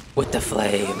 With the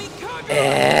flame.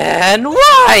 And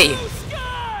why?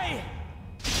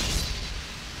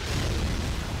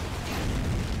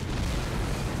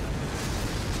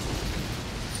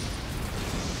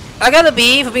 I got a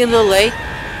B for being a little late.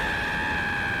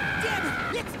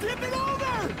 Damn it! It's flipping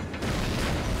over!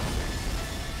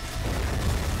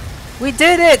 We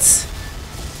did it!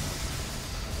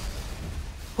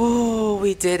 Oh,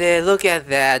 we did it. Look at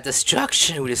that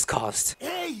destruction we just caused.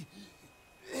 Hey!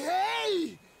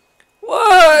 Hey!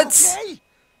 What? Okay?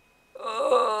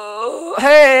 Oh,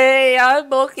 hey,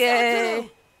 I'm okay.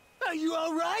 Are you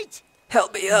alright?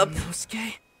 Help me up.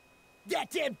 Inosuke?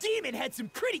 That damn demon had some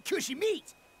pretty cushy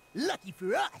meat. Lucky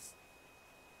for us.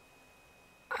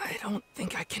 I don't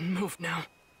think I can move now.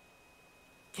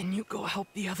 Can you go help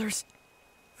the others?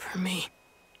 For me.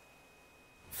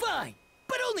 Fine,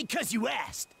 but only 'cause you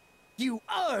asked. You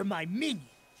are my minion.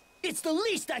 It's the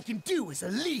least I can do as a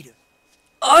leader.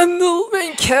 I'm the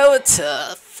main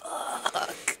character.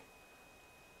 Fuck.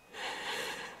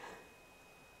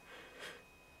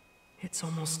 It's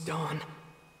almost dawn.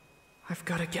 I've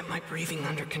got to get my breathing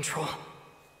under control.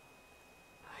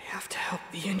 I have to help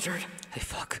the injured. Hey,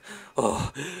 fuck.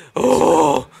 Oh.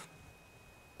 Oh.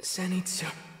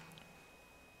 Zenitsu.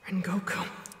 Rengoku.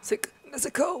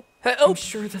 Nezuko. I'm Help.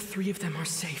 sure the three of them are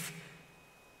safe.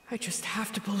 I just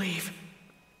have to believe.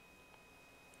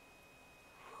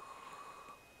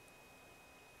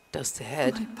 Does the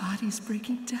head. My body's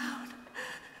breaking down.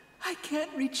 I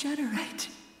can't regenerate.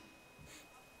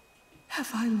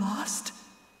 Have I lost?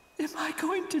 Am I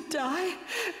going to die?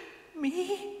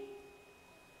 Me?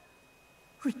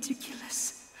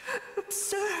 Ridiculous.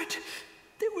 Absurd.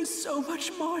 There was so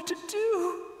much more to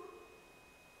do.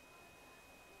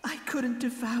 I couldn't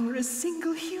devour a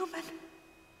single human.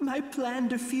 My plan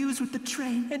to fuse with the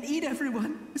train and eat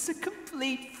everyone was a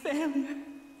complete failure.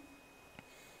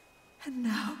 And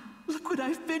now, look what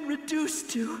I've been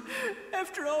reduced to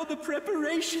after all the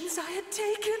preparations I had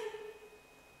taken.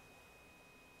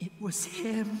 It was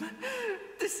him.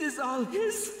 This is all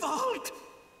his fault.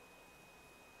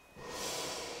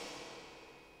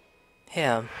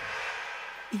 Him.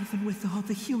 Even with all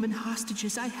the human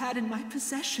hostages I had in my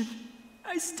possession,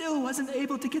 I still wasn't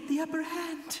able to get the upper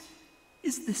hand.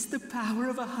 Is this the power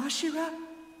of a Hashira?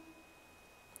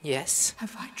 Yes.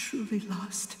 Have I truly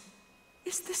lost?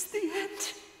 Is this the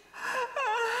end?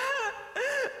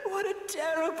 What a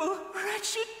terrible,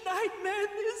 wretched nightmare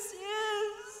this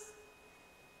is!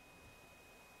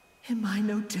 Am I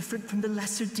no different from the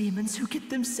lesser demons who get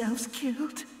themselves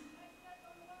killed?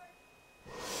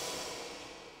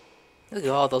 Look at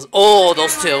all those. Oh,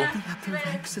 those two. The upper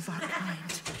ranks of our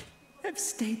kind have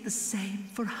stayed the same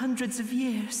for hundreds of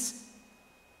years.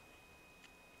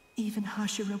 Even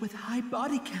Hashira with high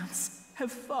body counts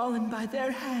have fallen by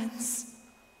their hands.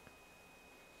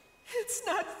 It's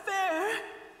not fair.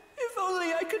 If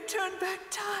only I could turn back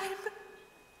time.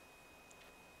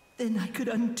 Then I could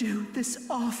undo this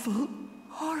awful,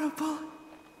 horrible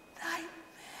nightmare.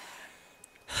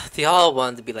 They all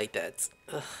wanted to be like that.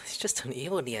 Ugh, it's just turned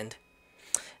evil in the end.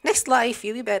 Next life,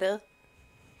 you'll be better.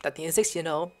 That the insects, you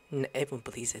know, everyone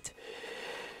believes it.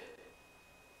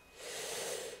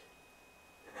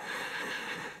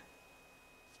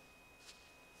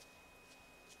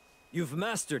 You've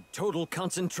mastered total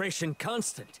concentration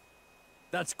constant.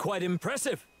 That's quite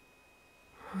impressive.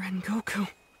 Rengoku.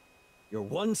 You're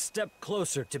one step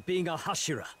closer to being a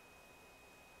Hashira.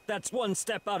 That's one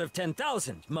step out of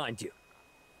 10,000, mind you.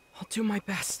 I'll do my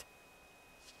best.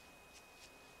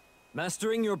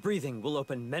 Mastering your breathing will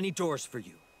open many doors for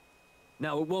you.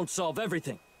 Now, it won't solve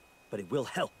everything, but it will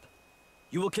help.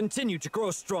 You will continue to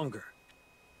grow stronger.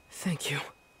 Thank you.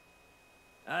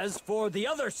 As for the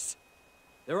others,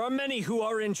 there are many who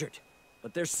are injured,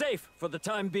 but they're safe for the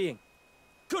time being.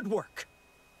 Good work.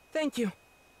 Thank you.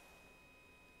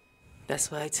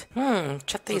 That's right.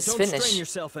 Chapter is Don't finished. strain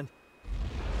yourself and...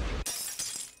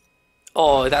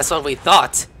 Oh, that's what we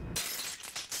thought.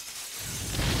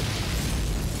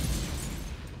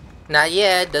 Not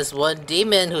yet. There's one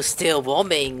demon who's still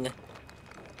roaming.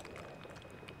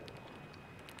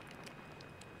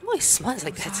 Why he smiles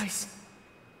like that? Eyes.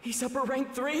 He's upper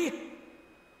rank 3?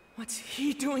 What's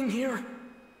he doing here?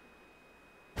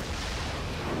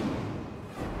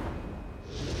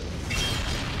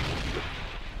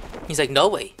 He's like, no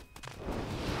way.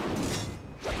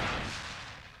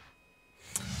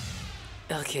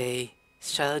 Okay.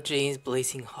 Shadow Dreams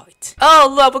Blazing Heart.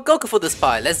 Oh look, we're Goku for this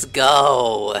part. Let's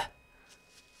go.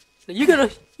 You gonna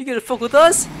fuck with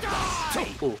us?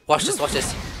 Ooh, watch this, watch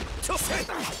this.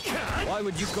 Why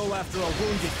would you go after a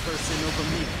wounded person over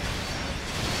me?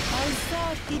 I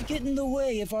thought he'd get in the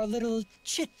way of our little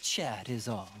chit-chat is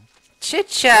all.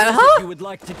 Chit-chat, What is it huh? you would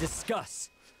like to discuss?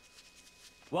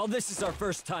 While this is our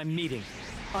first time meeting,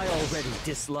 I already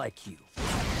dislike you.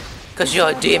 Cause you're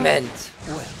a demon.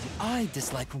 Well, I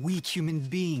dislike weak human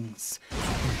beings. The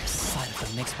mere sight of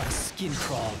them makes my skin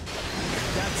crawl.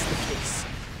 If that's the case,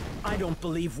 I don't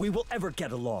believe we will ever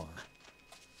get along.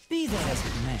 Be that as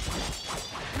it may,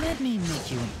 let me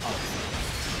make you an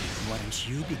offer. Why don't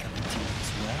you become a demon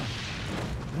as well?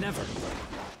 Never.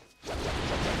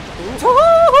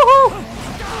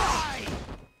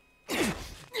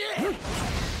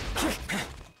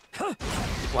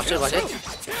 Watch it, watch it.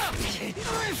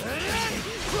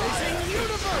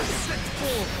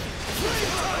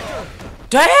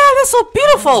 Damn, that's so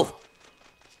beautiful!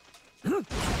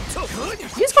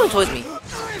 He's coming towards me.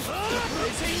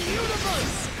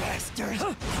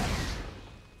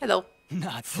 Hello.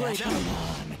 Not that. Come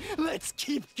on, let's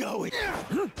keep going.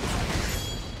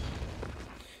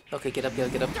 Okay, get up,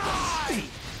 get up.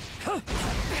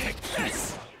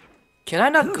 Can I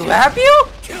not grab you?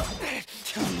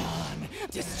 Come on,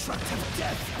 destructive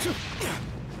death.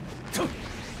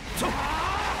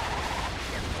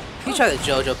 He tried to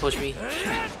JoJo push me.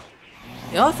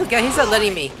 You know, I forget he's not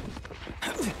letting me.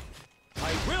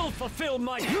 I will fulfill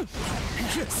my.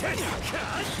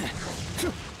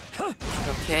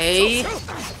 Okay.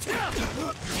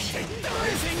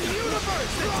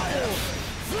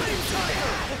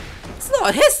 It's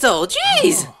not his though,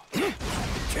 jeez!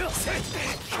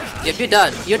 Yep, you're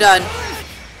done. You're done.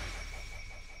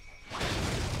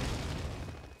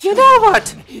 You know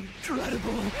what?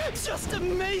 Incredible, just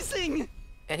amazing.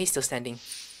 And he's still standing.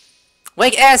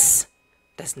 Wake S!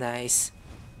 That's nice.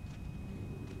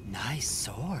 Nice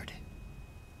sword.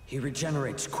 He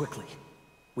regenerates quickly,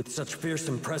 with such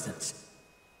fearsome presence.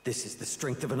 This is the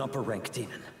strength of an upper rank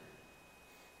demon.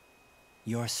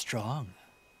 You're strong.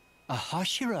 A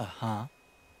Hashira, huh?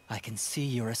 I can see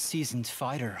you're a seasoned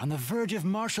fighter on the verge of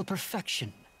martial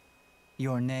perfection.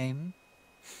 Your name?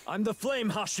 I'm the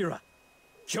Flame Hashira,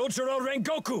 Kyojiro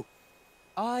Rengoku.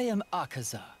 I am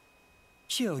Akaza,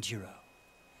 Kyojiro.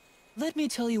 Let me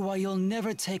tell you why you'll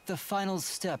never take the final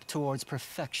step towards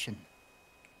perfection.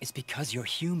 It's because you're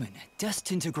human,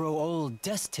 destined to grow old,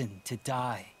 destined to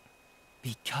die.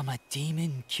 Become a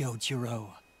demon, Kyojiro.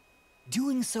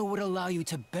 Doing so would allow you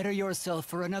to better yourself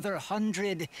for another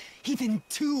 100, even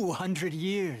 200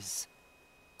 years.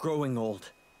 Growing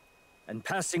old and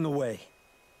passing away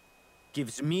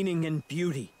gives meaning and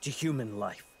beauty to human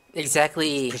life.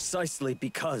 Exactly. It's precisely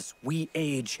because we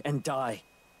age and die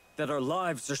that our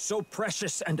lives are so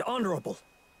precious and honorable.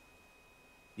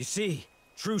 You see,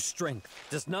 true strength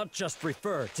does not just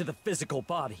refer to the physical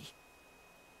body.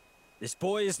 This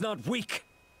boy is not weak.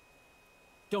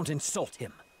 Don't insult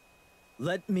him.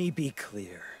 Let me be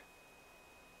clear.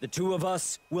 The two of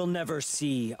us will never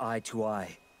see eye to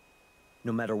eye.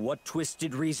 No matter what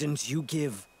twisted reasons you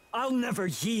give, I'll never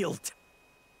yield.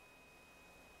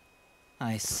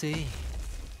 I see.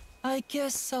 I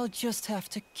guess I'll just have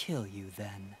to kill you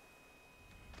then.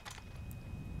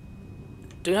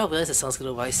 Do you not realize the sun's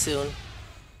gonna rise soon?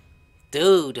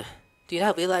 Dude, do you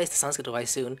not realize the sun's gonna rise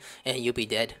soon and you'll be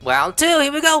dead? Round 2,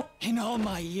 here we go! In all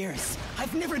my years,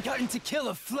 I've never gotten to kill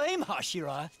a flame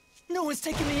Hashira. No one's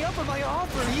taken me up on my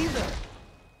offer either.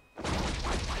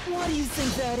 Why do you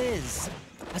think that is?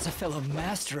 As a fellow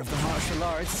master of the martial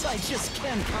arts, I just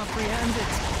can't comprehend it.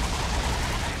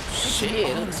 Shit,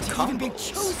 To that's even be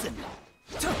combos. chosen.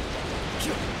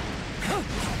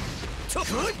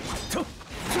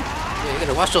 Yeah, you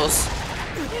gotta watch those.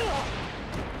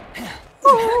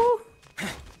 Oh.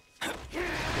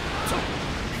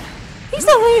 He's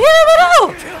not really here at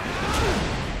all!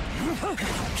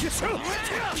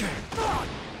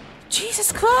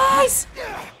 Jesus Christ!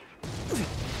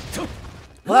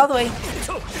 Well, out of the way.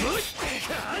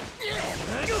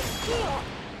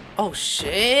 Oh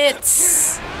shit!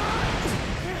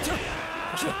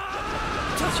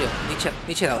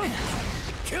 Need chill out.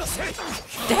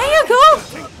 There you go!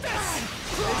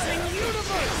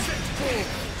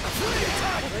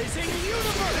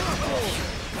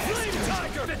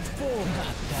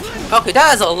 Okay,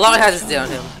 that is a lot of hazards down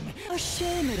him. A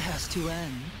shame it has to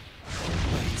end.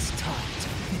 But it's time to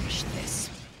finish this.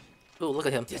 Ooh, look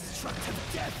at him.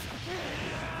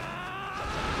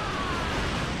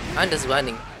 I'm just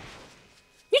running.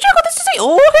 You just got this to say,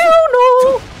 oh hell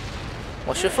no!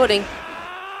 Watch your footing.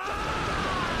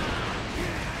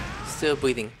 Still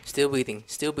breathing, still breathing,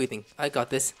 still breathing. I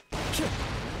got this.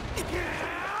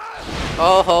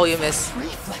 Oh, you miss.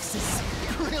 Reflexes,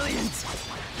 brilliant.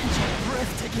 And your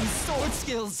breathtaking sword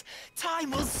skills. Time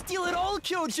will steal it all,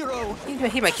 Kyojiro.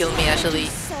 He might kill me, actually.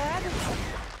 Sad?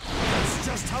 That's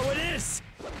just how it is.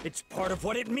 It's part of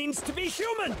what it means to be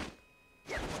human.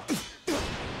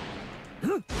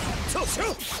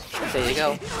 There you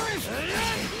go.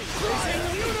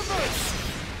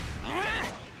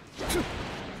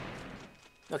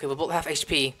 Okay, we're both half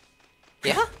HP.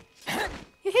 Yeah?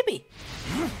 You hit me.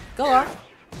 Go on.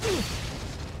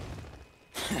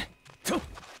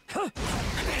 Come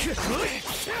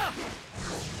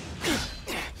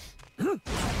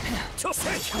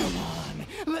on,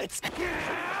 let's.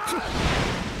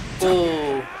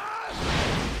 Oh.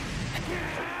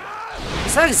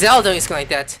 It's like Zelda doing something like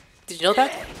that. Did you know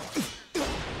that?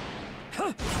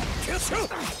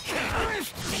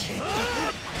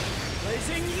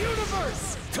 Blazing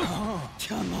universe. Oh,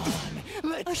 come on.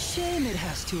 A shame it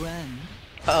has to end.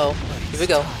 Uh oh. Here we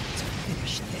go. Time to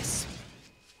finish this.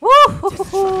 Woo!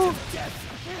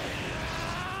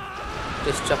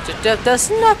 Destructive death does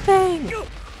nothing. Woo!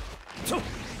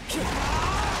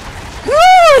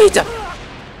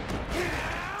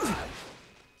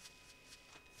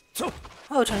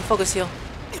 Oh, trying to focus heal.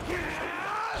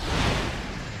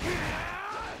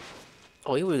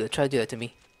 Oh, you would try to do that to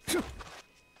me.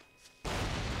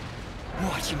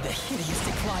 Watching the hideous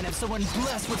decline of someone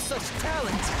blessed with such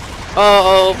talent.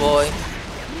 Oh boy.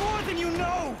 More than you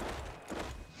know.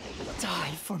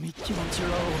 Die for me,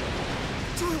 Kyojiro.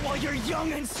 Do it while you're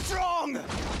young and strong.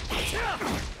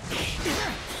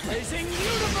 Blazing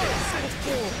universe.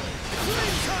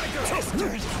 Flame tiger.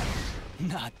 Bastard.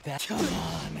 Not that. Come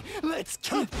on. Let's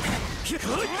keep.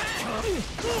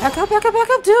 Back up, back up, back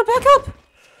up, dude, back up.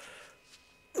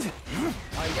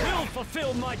 I will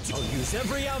fulfill my duty. I'll use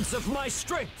every ounce of my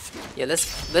strength. Yeah,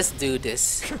 let's do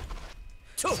this.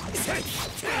 Blazing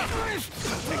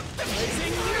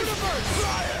universe.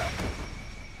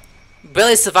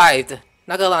 Barely survived.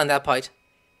 Not gonna lie on that part.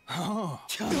 Oh,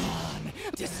 come on.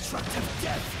 Destructive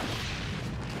death.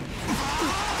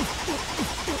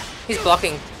 He's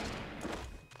blocking.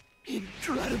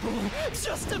 Incredible.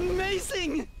 Just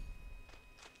amazing.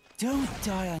 Don't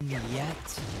die on me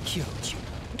yet, Kyojiro.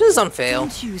 This is unfair.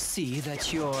 Don't you see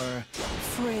that your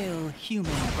frail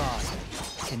human body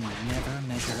can never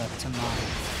measure up to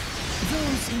mine?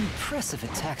 Those impressive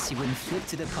attacks you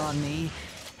inflicted upon me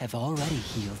have already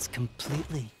healed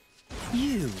completely.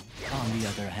 You, on the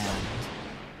other hand,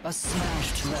 a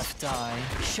smashed left eye,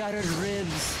 shattered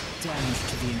ribs, damage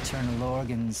to the internal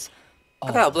organs.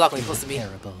 Look how blocked we're supposed to be.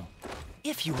 Terrible.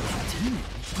 If you were a demon,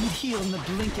 you'd heal in the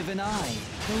blink of an eye.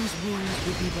 Those wounds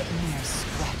would be but mere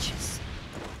scratches.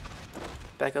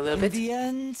 Back a little In bit. the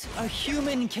end, a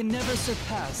human can never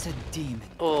surpass a demon.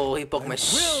 Oh, he broke my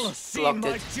Will see blocked my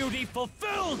it. duty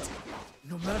fulfilled.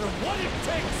 No matter what it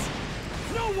takes.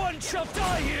 No one shall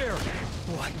die here.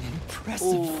 What an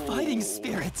impressive fighting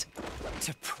spirit!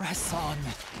 To press on,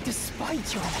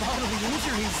 despite your bodily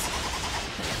injuries.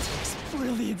 That takes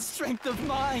brilliant strength of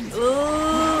mind.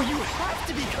 Now you have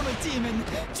to become a demon.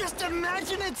 Just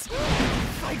imagine it.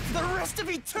 Fight for the rest of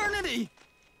eternity.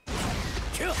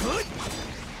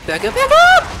 Back up, back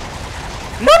up!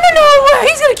 No, no, no way!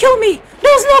 He's gonna kill me!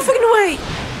 There's no freaking way!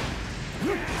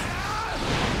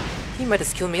 He might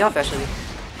just kill me off, actually.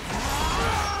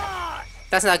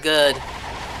 That's not good.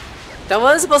 That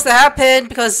wasn't supposed to happen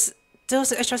because there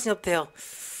was an extra thing up there.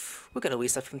 We're gonna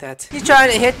waste stuff from that. He's trying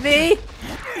to hit me!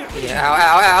 Yeah, ow,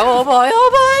 ow, ow, oh boy, oh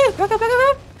boy! Back up, back up,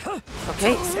 back up!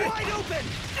 Okay.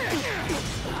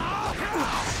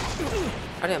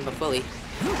 I didn't have a fully.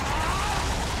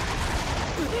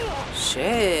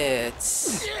 Shit.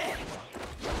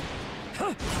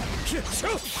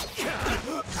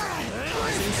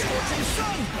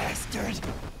 Bastard.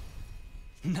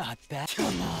 Not bad.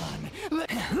 Come on.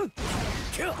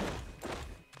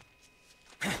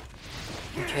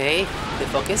 Okay, good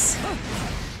focus.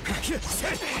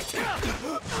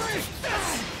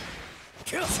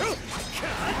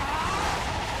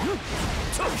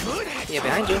 Yeah,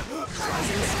 behind you.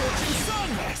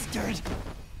 Bastard.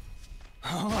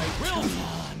 Oh, come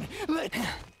on.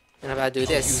 And I'm about to do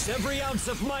this. Use every ounce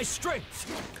of my strength.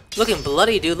 Looking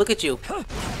bloody, dude. Look at you.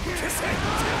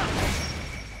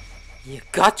 You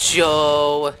got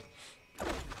you.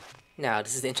 Now,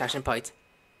 this is the interaction part.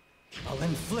 I'll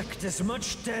inflict as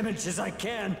much damage as I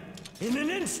can in an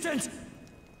instant.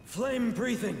 Flame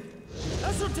breathing.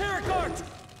 Esoteric art.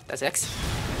 That's X.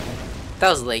 That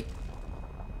was late.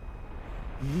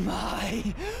 My,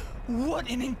 what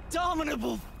an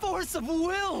indomitable force of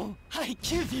will! I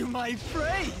give you my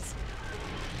praise!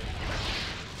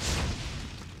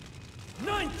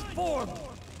 Ninth form!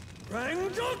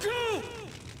 Rengoku!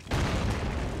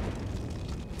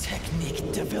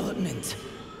 Technique development.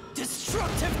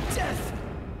 Destructive death!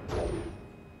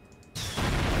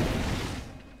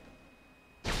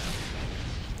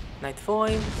 Ninth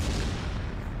form.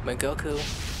 Rengoku.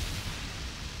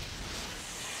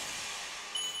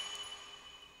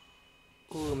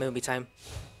 Ooh, maybe time.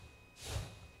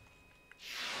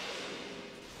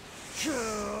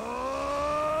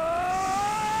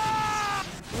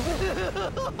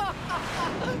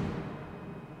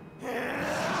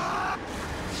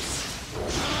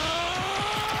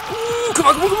 Ooh, come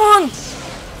on, come on, come on!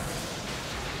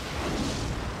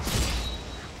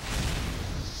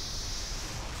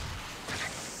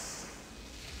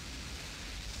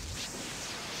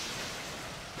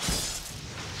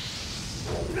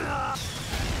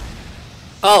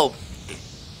 Oh,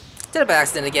 did it by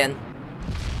accident again.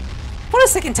 For a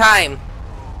second time.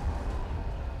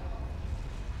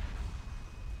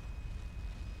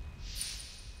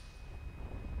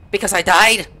 Because I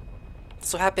died.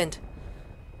 That's what happened.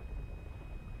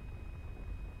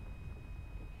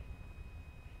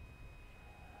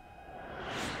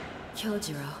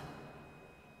 Kyojiro.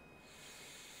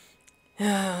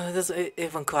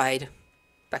 Everyone cried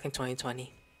back in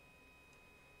 2020.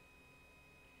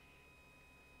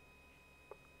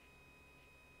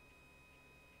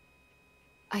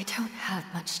 I don't have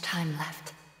much time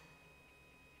left.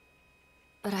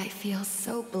 But I feel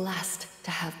so blessed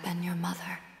to have been your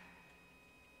mother.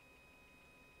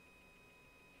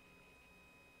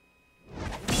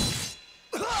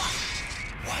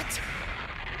 What?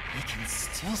 He can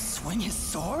still swing his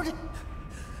sword?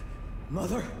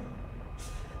 Mother,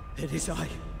 it is I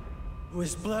who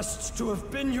is blessed to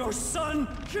have been your son.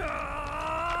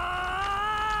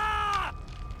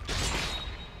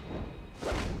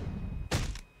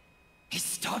 He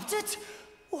stopped it?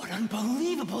 What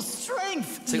unbelievable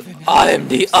strength! So, I am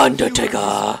the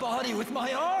Undertaker! Body with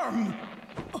my arm!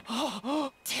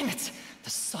 Damn it! The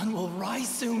sun will rise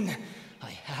soon. I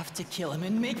have to kill him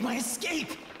and make my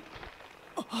escape!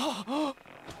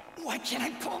 Why can't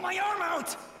I pull my arm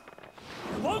out?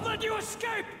 I won't let you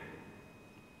escape!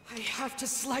 I have to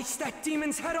slice that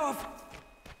demon's head off!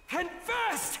 And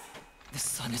fast! The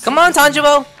sun is Come on,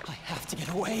 Tanjiro! I have to get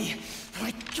away!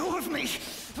 Let go of me!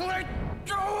 Let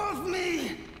go of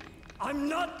me! I'm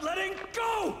not letting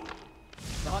go!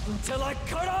 Not until I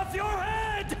cut off your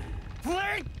head!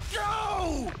 Let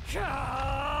go!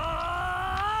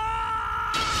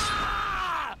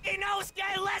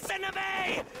 Inosuke, listen to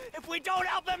me! If we don't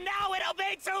help him now, it'll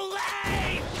be too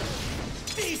late!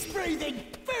 He's breathing!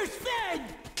 First then!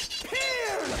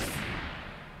 Pierce!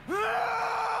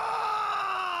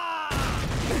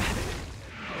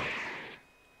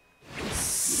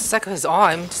 Suck his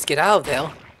arm, just get out of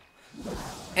there.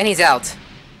 And he's out.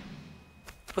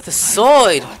 With a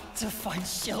sword! I've got to find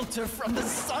shelter from the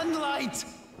sunlight!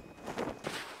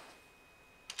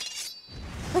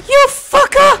 You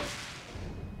fucker!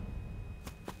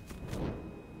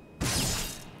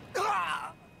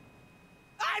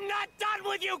 I'm not done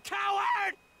with you,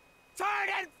 coward! Turn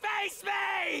and face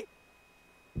me!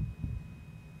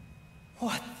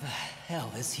 What the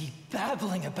hell is he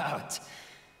babbling about?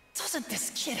 Doesn't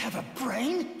this kid have a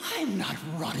brain? I'm not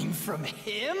running from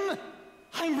him!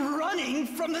 I'm running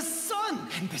from the sun!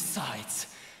 And besides,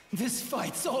 this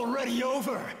fight's already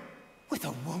over. With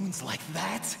a wounds like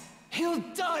that, he'll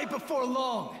die before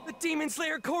long! The Demon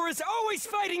Slayer Corps is always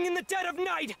fighting in the dead of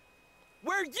night!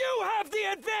 Where you have the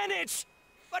advantage!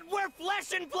 But we're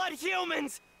flesh and blood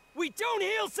humans! We don't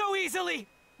heal so easily!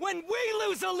 When we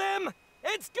lose a limb,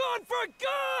 it's gone for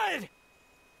good!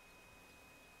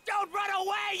 Don't run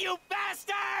away, you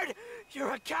bastard!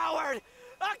 You're a coward!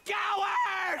 A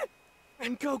coward!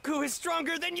 And Goku is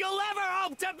stronger than you'll ever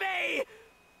hope to be!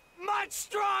 Much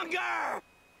stronger!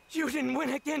 You didn't win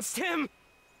against him!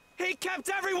 He kept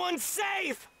everyone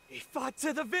safe! He fought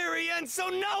to the very end so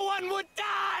no one would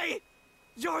die!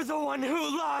 You're the one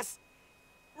who lost!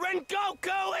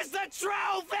 Rengoku is the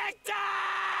true victor!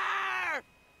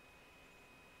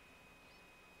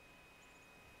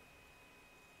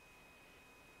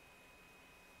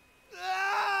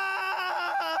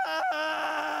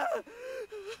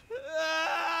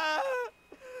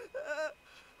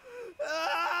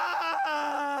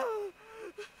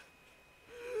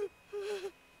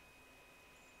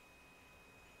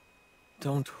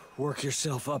 Don't work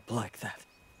yourself up like that.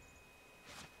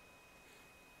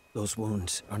 Those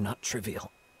wounds are not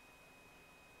trivial.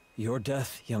 Your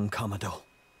death, young Kamado,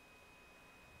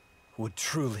 would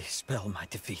truly spell my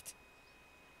defeat.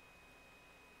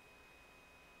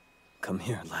 Come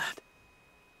here, lad.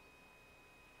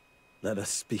 Let us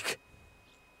speak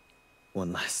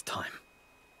one last time.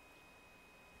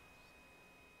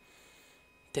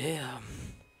 Damn.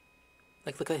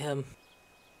 Like, look at him.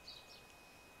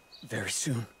 Very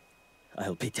soon,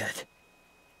 I'll be dead.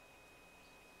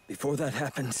 Before that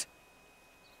happens,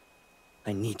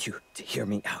 I need you to hear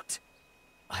me out.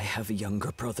 I have a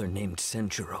younger brother named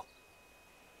Tanjiro.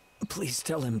 Please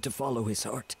tell him to follow his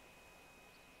heart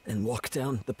and walk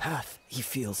down the path he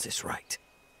feels is right.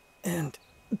 And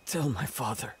tell my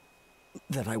father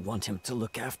that I want him to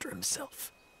look after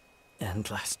himself. And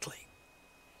lastly,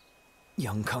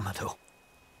 young Kamado,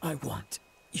 I want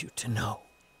you to know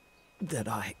that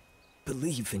I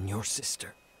believe in your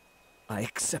sister. I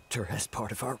accept her as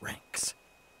part of our ranks.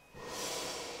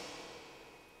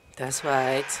 That's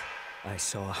right. I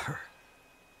saw her.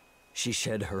 She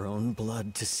shed her own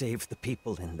blood to save the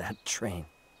people in that train.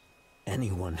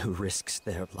 Anyone who risks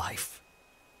their life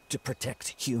to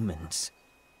protect humans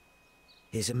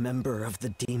is a member of the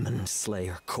Demon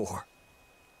Slayer Corps,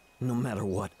 no matter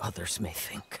what others may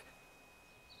think.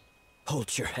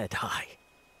 Hold your head high.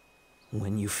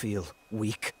 When you feel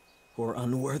weak or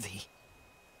unworthy,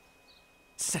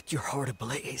 set your heart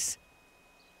ablaze.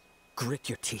 Grit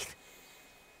your teeth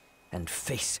and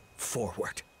face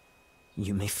forward.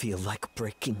 You may feel like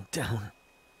breaking down,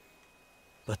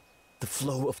 but the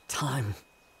flow of time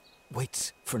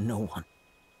waits for no one.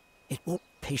 It won't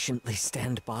patiently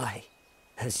stand by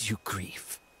as you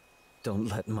grieve. Don't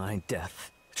let my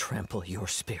death trample your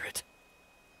spirit.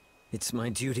 It's my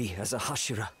duty as a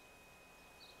Hashira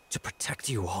to protect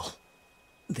you all.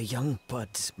 The young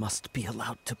buds must be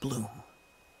allowed to bloom.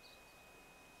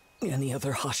 Any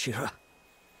other Hashira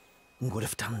would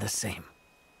have done the same.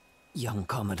 Young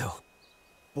Kamado,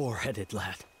 boar-headed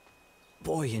lad,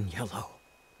 boy in yellow,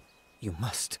 you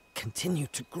must continue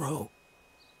to grow.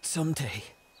 Someday,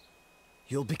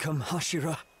 you'll become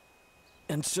Hashira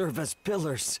and serve as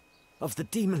pillars of the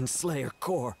Demon Slayer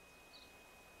Corps.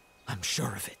 I'm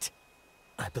sure of it.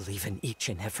 I believe in each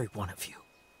and every one of you.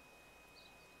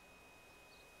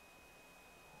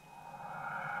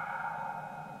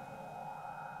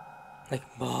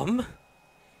 Like, Mom?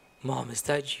 Mom, is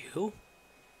that you?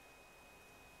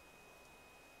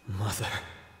 Mother,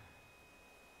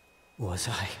 was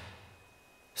I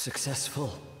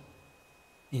successful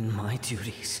in my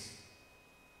duties?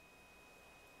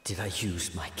 Did I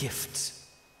use my gifts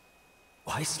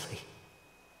wisely?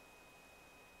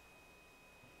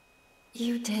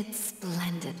 You did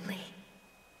splendidly.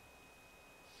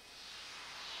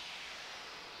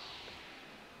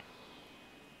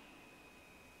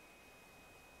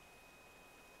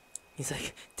 He's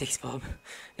like, thanks, Mom.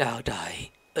 Now I'll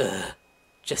die.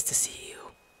 Just to see you.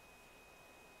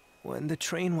 When the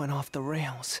train went off the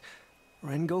rails,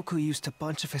 Rengoku used a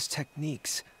bunch of his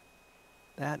techniques.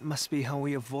 That must be how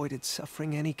we avoided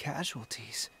suffering any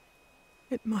casualties.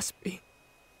 It must be.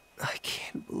 I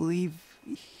can't believe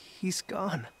he's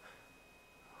gone.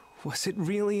 Was it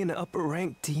really an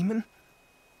upper-ranked demon?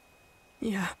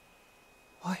 Yeah.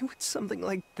 Why would something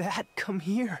like that come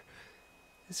here?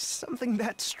 Something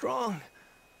that strong?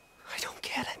 I don't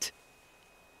get it.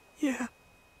 Yeah.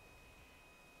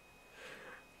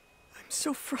 I'm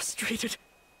so frustrated.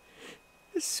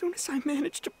 As soon as I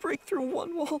managed to break through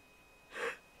one wall,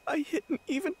 I hit an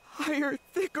even higher,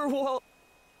 thicker wall.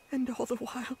 And all the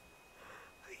while,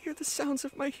 I hear the sounds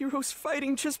of my heroes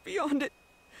fighting just beyond it.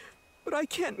 But I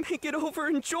can't make it over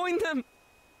and join them.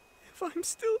 If I'm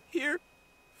still here,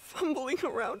 fumbling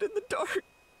around in the dark.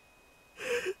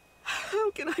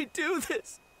 How can I do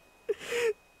this?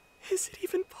 Is it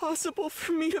even possible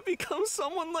for me to become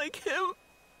someone like him?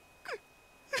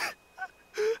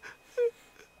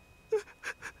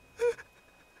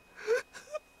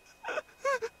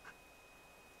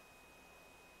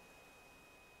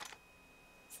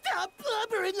 Stop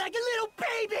blubbering like a little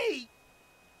baby!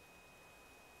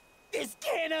 This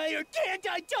can't I or can't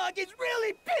I talk is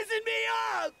really pissing me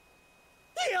off!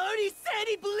 He already said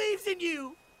he believes in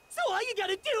you! So all you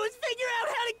gotta do is figure out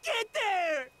how to get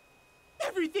there!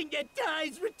 Everything that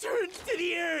dies returns to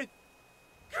the earth!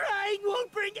 Crying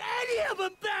won't bring any of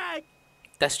them back!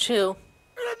 That's true.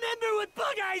 Remember what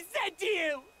Bug-Eye said to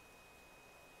you!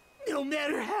 No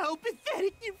matter how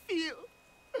pathetic you feel,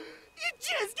 you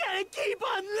just gotta keep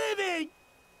on living!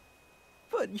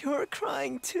 But you're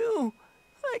crying too.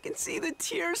 I can see the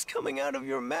tears coming out of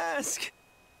your mask.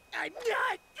 I'm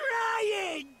not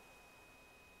crying!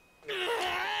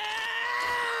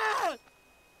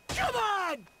 Come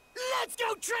on! Let's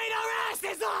go train our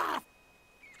asses off!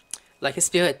 Like a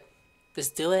spirit.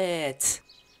 Just do it.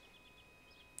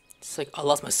 It's like, I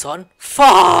lost my son?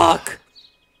 Fuck!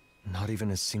 Not even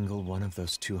a single one of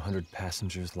those 200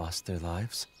 passengers lost their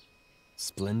lives?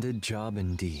 Splendid job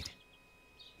indeed.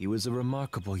 He was a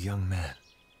remarkable young man.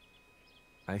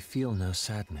 I feel no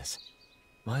sadness.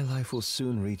 My life will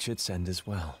soon reach its end as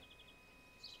well.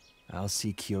 I'll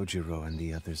see Kyojiro and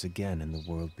the others again in the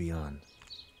world beyond.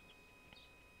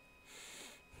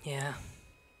 Yeah.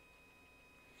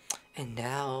 And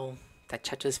now that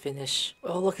chapter's finished.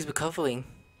 Oh look, he's recovering.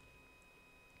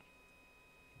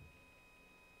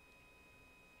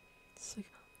 It's like,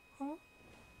 huh?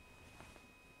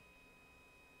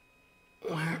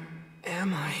 Where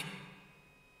am I?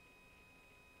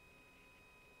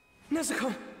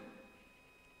 Nezuko!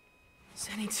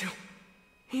 Zenitsu!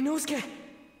 Inosuke!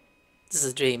 This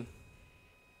is a dream.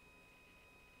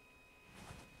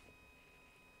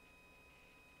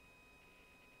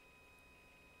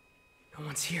 No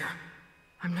one's here.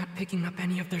 I'm not picking up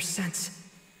any of their scents.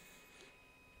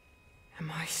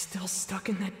 Am I still stuck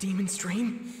in that demon's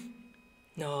dream?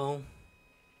 No.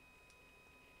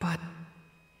 But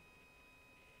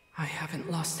I haven't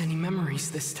lost any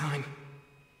memories this time.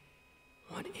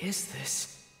 What is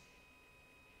this?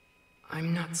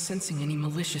 I'm not sensing any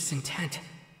malicious intent.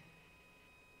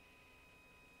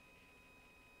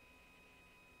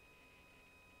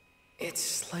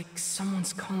 It's like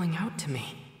someone's calling out to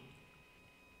me.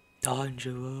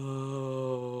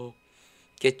 Tanjiro,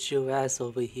 get your ass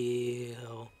over here.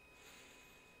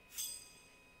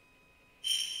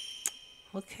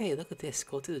 Okay, look at this.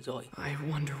 Go to the door. I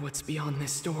wonder what's beyond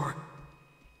this door.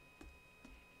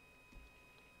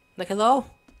 Like, hello?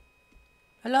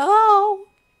 Hello?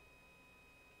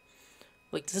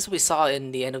 Like, this is what we saw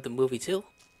in the end of the movie, too.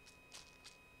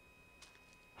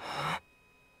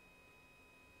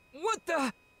 What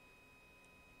the?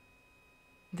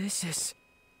 This is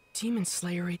Demon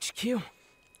Slayer HQ.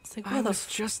 It's like, I was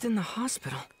just in the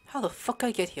hospital. How the fuck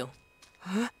I get here?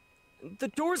 Huh? The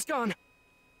door's gone.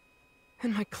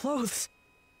 And my clothes.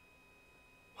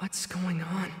 What's going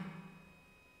on?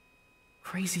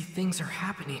 Crazy things are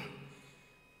happening.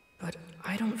 But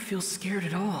I don't feel scared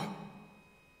at all.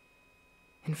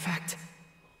 In fact...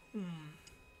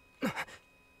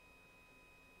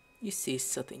 You see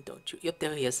something, don't you? Yep,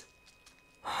 there he is.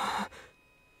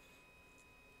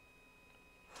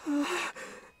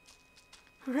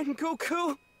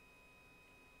 Rengoku!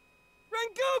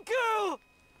 Rengoku!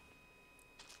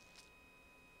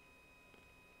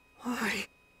 Why?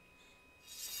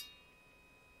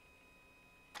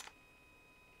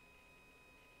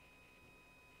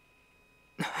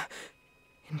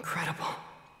 Incredible.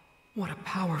 What a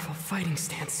powerful fighting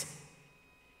stance.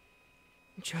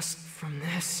 Just from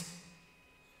this,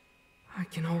 I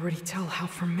can already tell how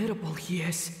formidable he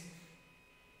is.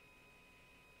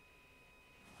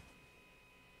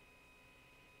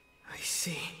 I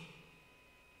see.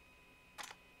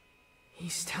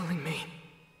 He's telling me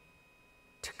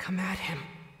to come at him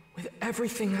with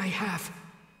everything I have.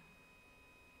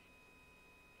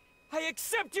 I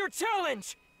accept your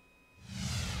challenge!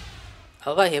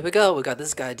 Alright, here we go. We got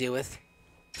this guy to deal with.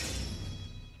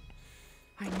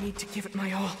 I need to give it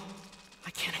my all. I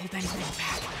can't hold anything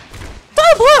back.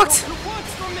 Fire blocked! Who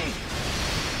wants from me?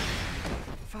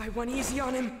 If I went easy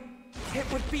on him, it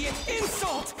would be an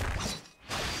insult! I'm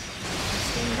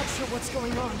still not sure what's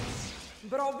going on,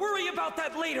 but I'll worry about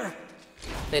that later.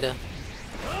 Later.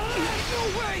 No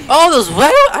way! Oh, those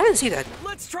red? I didn't see that.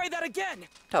 Let's try that again.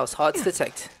 That was hard to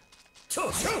detect.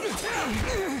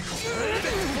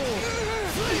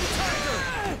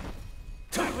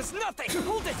 That was nothing!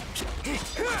 Hold it!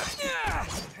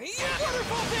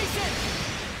 Waterfall Nation!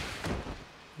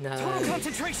 Nice. Total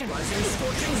concentration! Rising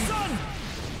scorching sun!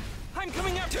 I'm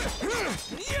coming after you!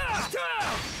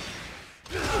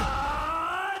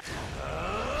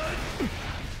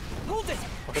 Hold it!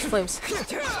 Oh, there's flames.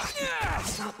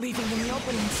 It's not leaving any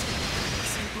openings.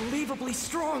 It's unbelievably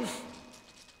strong.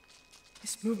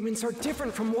 His movements are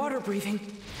different from water breathing.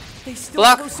 They still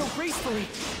Block. go so gracefully.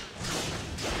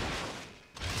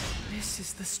 This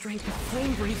is the strength of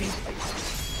flame breathing.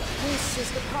 This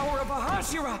is the power of a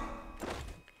Hashira.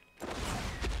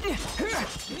 Water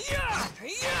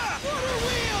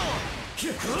wheel!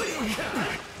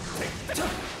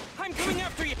 I'm coming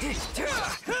after you.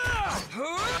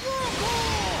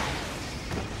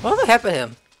 What will happen to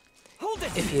him? Hold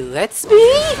it. If he lets me?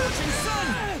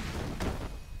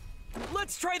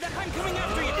 Let's try that. I'm coming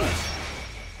after you.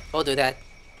 We'll do that.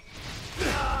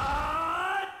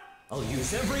 I'll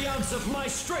use every ounce of my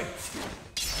strength.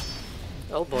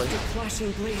 Oh boy. The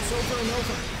flashing blades over and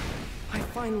over. I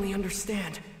finally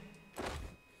understand.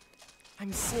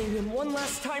 I'm seeing him one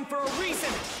last time for a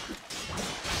reason.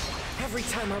 Every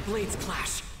time our blades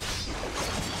clash,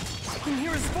 I can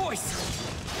hear his voice.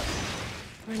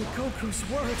 Rengoku's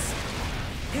words.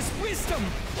 his wisdom.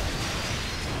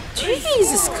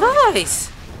 Jesus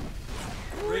Christ!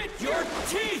 Grit your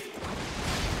teeth.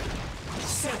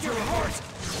 Set your heart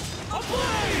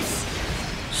ablaze.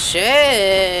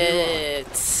 Shit!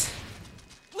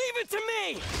 Leave it to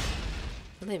me.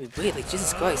 Let me breathe, like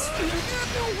Jesus Christ.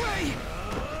 No way.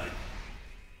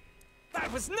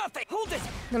 That was nothing. Hold it.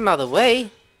 I'm out of the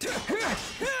way.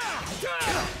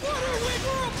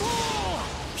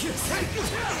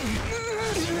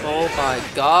 Oh my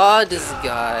god, this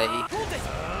guy.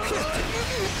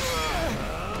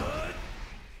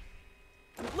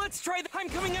 Let's try I'm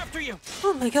coming after you.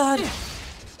 Oh my god.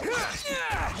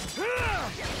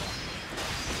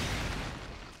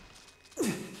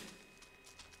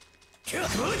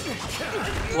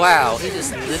 Wow, he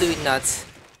just literally nuts.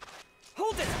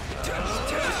 Hold it.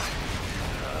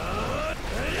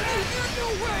 No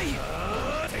way.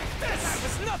 That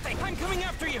was nothing. I'm coming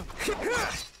after you.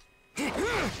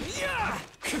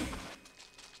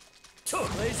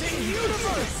 Blazing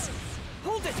universe.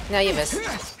 Hold it. Now you miss.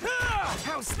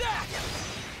 How's that?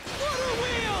 Water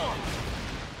wheel.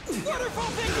 Waterfall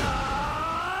thing.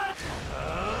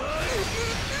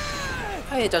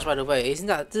 I hate dodge right away. Isn't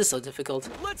that this is so difficult?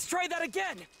 Let's try that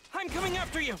again. I'm coming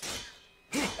after you.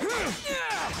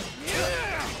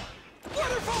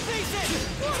 Waterfall basin.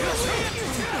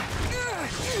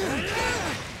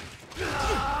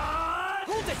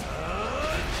 Hold it.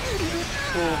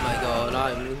 Oh my god,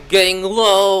 I'm getting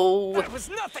low. That was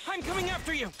nothing. I'm coming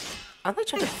after you. I'm like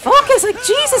trying to focus, like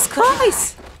Jesus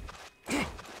Christ.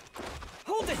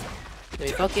 Hold it. Let me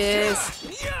focus.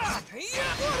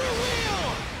 Water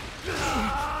wheel.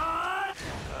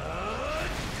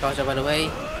 Dodge right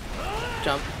away.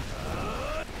 Jump.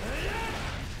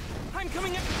 I'm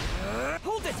coming up.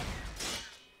 Hold it.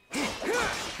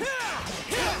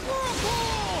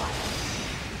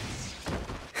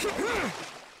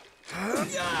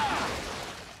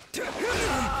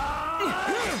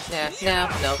 Yeah,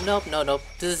 nope.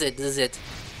 This is it.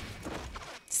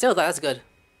 Still, that's good.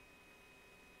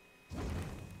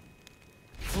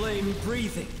 Flame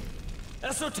breathing.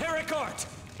 Esoteric art.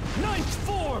 Ninth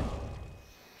form.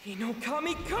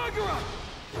 Hinokami Kagura.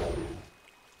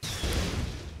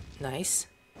 Nice.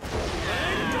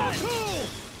 Rengoku.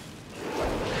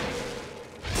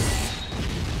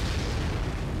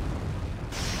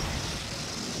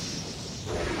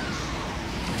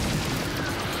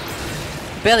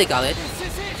 Barely got it. This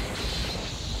is it.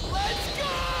 Let's go.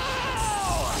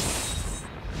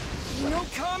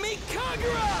 Hinokami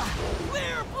Kagura.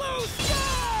 Clear blue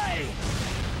sky.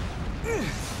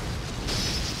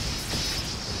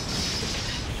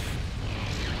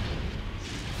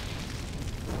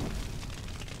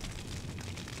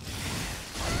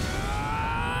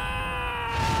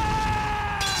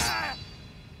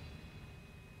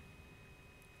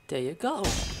 There you go.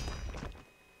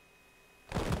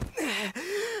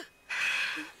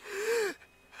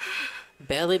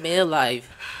 Barely made it alive.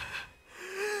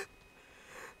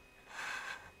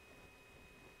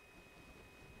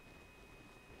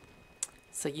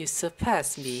 So you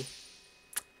surpassed me,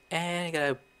 and I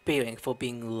got a bearing for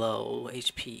being low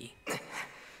HP.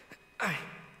 I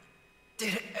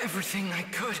did everything I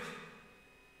could.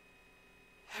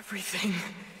 Everything.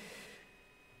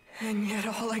 And yet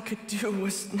all I could do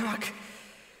was knock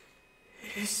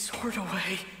his sword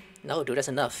away. No, dude, that's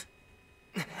enough.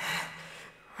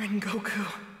 Rengoku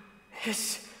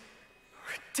is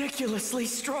ridiculously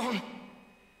strong.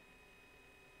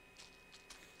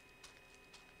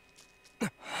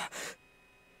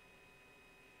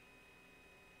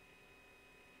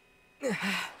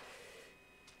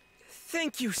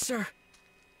 Thank you, sir.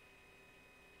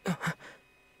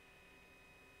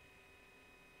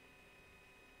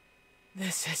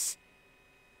 This is...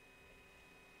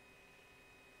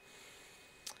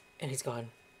 And he's gone.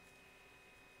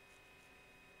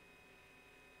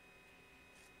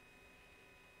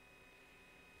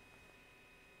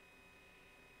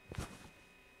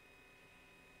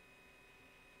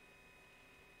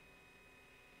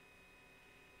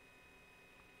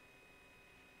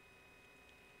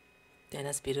 Damn,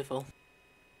 that's beautiful.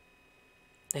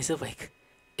 He's awake.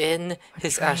 In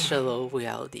his astral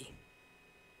reality.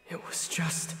 It was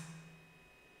just...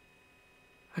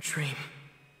 a dream.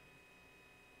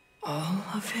 All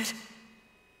of it?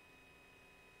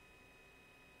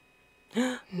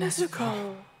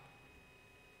 Nezuko.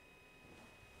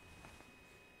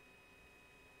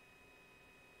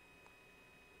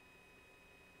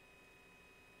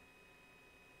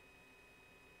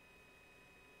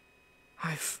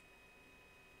 I've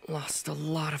lost a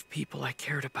lot of people I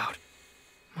cared about.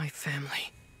 My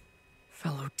family,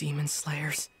 fellow demon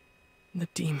slayers, the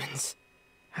demons,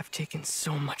 have taken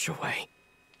so much away.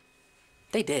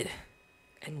 They did.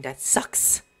 And that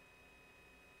sucks.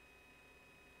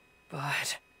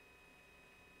 But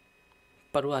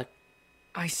what?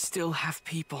 I still have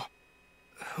people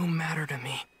who matter to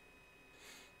me.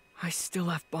 I still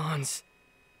have bonds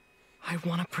I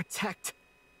want to protect.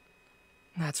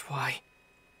 That's why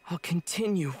I'll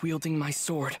continue wielding my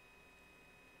sword.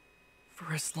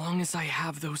 For as long as I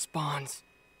have those bonds.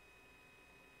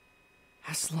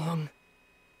 As long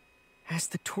as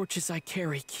the torches I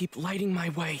carry keep lighting my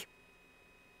way.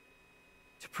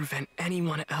 To prevent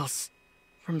anyone else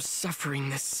from suffering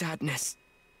this sadness.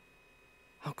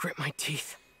 I'll grit my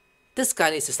teeth. This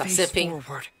guy needs to stop sipping.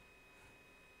 Forward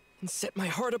and set my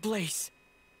heart ablaze.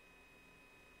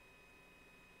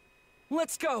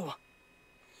 Let's go!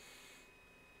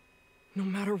 No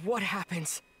matter what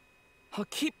happens, I'll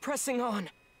keep pressing on.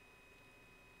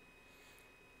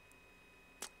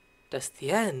 That's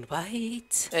the end,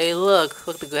 right? Hey, look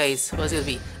at the grades. What's it gonna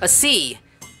be? A C!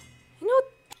 You know,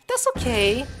 that's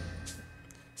okay.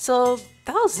 So,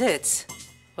 that was it,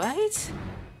 right?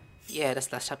 Yeah, that's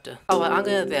the last chapter. Alright, I'm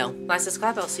gonna bail. Like,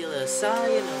 subscribe, I'll see you later.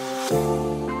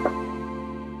 Sayonara.